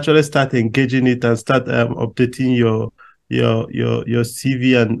and actually start engaging it and start updating your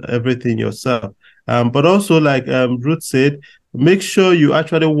CV and everything yourself. But also, like Ruth said, make sure you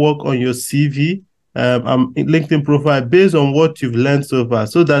actually work on your CV LinkedIn profile based on what you've learned so far,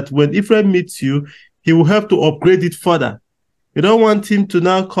 so that when Ephraim meets you, he will have to upgrade it further. You don't want him to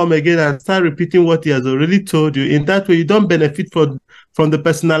now come again and start repeating what he has already told you. In that way, you don't benefit from the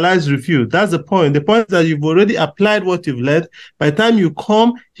personalized review. That's the point. The point is that you've already applied what you've learned. By the time you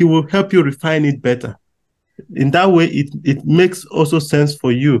come, he will help you refine it better. In that way, it makes also sense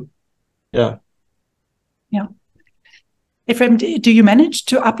for you. Yeah. Yeah. Ephraim, do you manage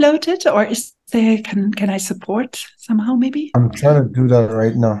to upload it, or is there, can I support somehow maybe? I'm trying to do that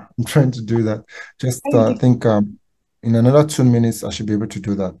right now. I'm trying to do that. Just I think in another 2 minutes, I should be able to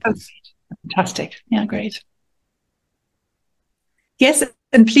do that, please. Fantastic. Yeah, great. Yes,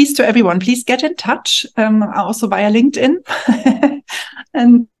 and please to everyone, please get in touch, also via LinkedIn.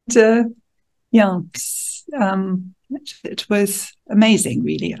 And it was amazing,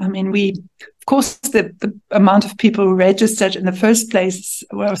 really. I mean, of course, the amount of people who registered in the first place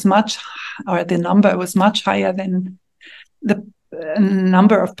was the number was much higher than the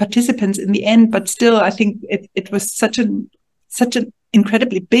number of participants in the end. But still, I think it was such an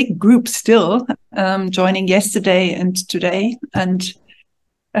incredibly big group still joining yesterday and today. And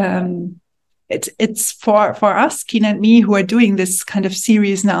it's for us, Keen and me, who are doing this kind of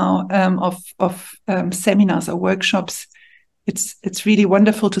series now of seminars or workshops. It's really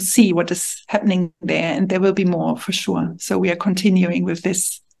wonderful to see what is happening there, and there will be more for sure. So we are continuing with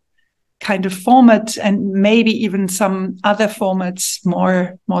this kind of format, and maybe even some other formats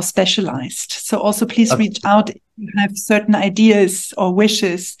more specialized. So also please reach out if you have certain ideas or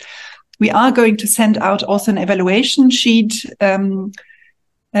wishes. We are going to send out also an evaluation sheet,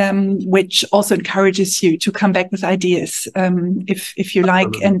 which also encourages you to come back with ideas, if you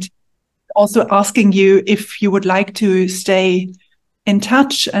like, and also asking you if you would like to stay in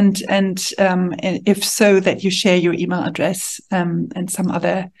touch, and if so, that you share your email address and some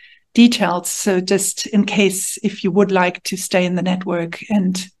other details. So just in case, if you would like to stay in the network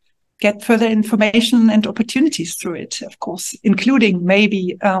and get further information and opportunities through it, of course, including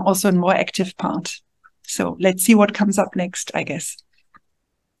maybe also a more active part. So let's see what comes up next, I guess.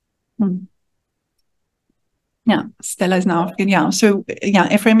 Yeah, Stella is now, so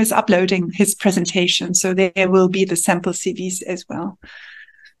Ephraim is uploading his presentation, so there will be the sample CVs as well.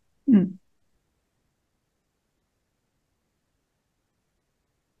 Mm.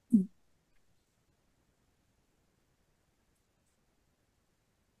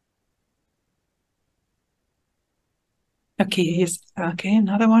 Okay, here's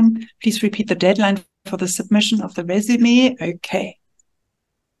another one. Please repeat the deadline for the submission of the resume. Okay.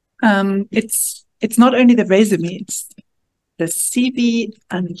 It's not only the resume, it's the CV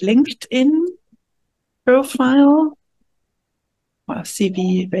and LinkedIn profile. Well,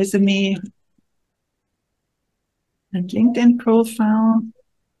 CV, resume, and LinkedIn profile.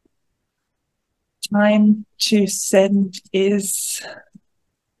 Time to send is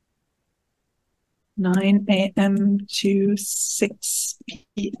 9 a.m. to 6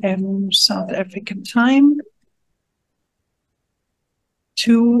 p.m. South African time.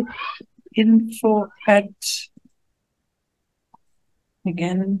 To info at,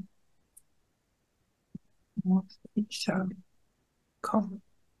 again, Mozisha.com.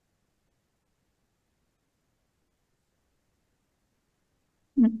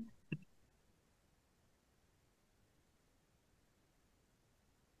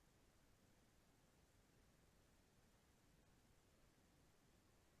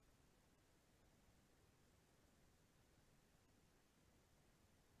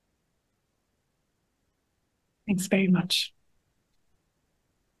 Thanks very much.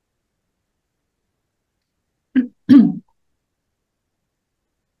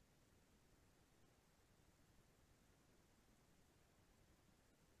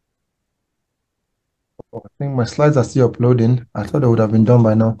 I think my slides are still uploading. I thought they would have been done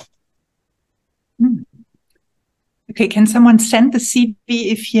by now. Okay, can someone send the CV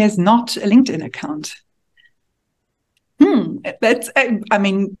if he has not a LinkedIn account? That's, I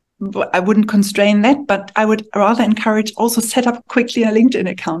mean, I wouldn't constrain that, but I would rather encourage also set up quickly a LinkedIn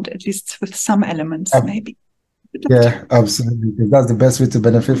account, at least with some elements, maybe. Yeah, absolutely. That's the best way to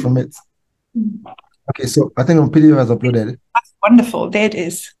benefit from it. Okay, so I think the PDF has uploaded. That's wonderful. There it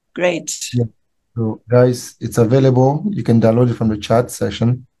is. Great. Yeah. So guys, it's available. You can download it from the chat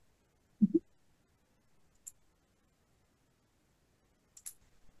session.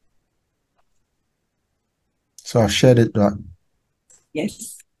 So I've shared it.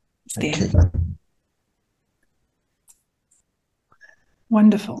 Yes. It's there. Okay.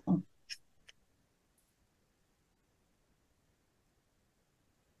 Wonderful.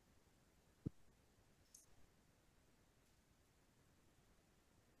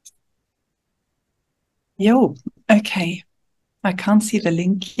 Yo, okay. I can't see the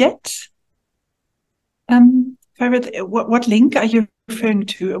link yet. What link are you referring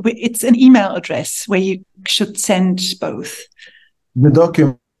to? It's an email address where you should send both. The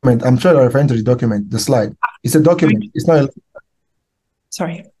document, I'm sure you're referring to the document, the slide. It's a document. It's not a...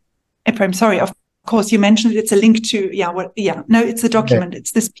 Sorry. Ephraim, sorry. Of course, you mentioned it's a link to, no, it's a document. Yeah.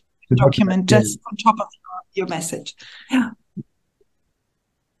 It's this document just on top of your message. Yeah.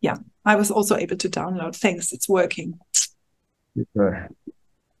 Yeah. I was also able to download. Thanks. It's working. Okay.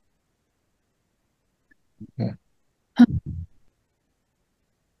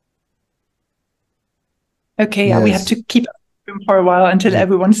 Okay, yes. We have to keep it for a while until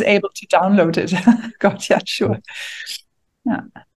everyone's able to download it. Gotcha, sure. Yeah.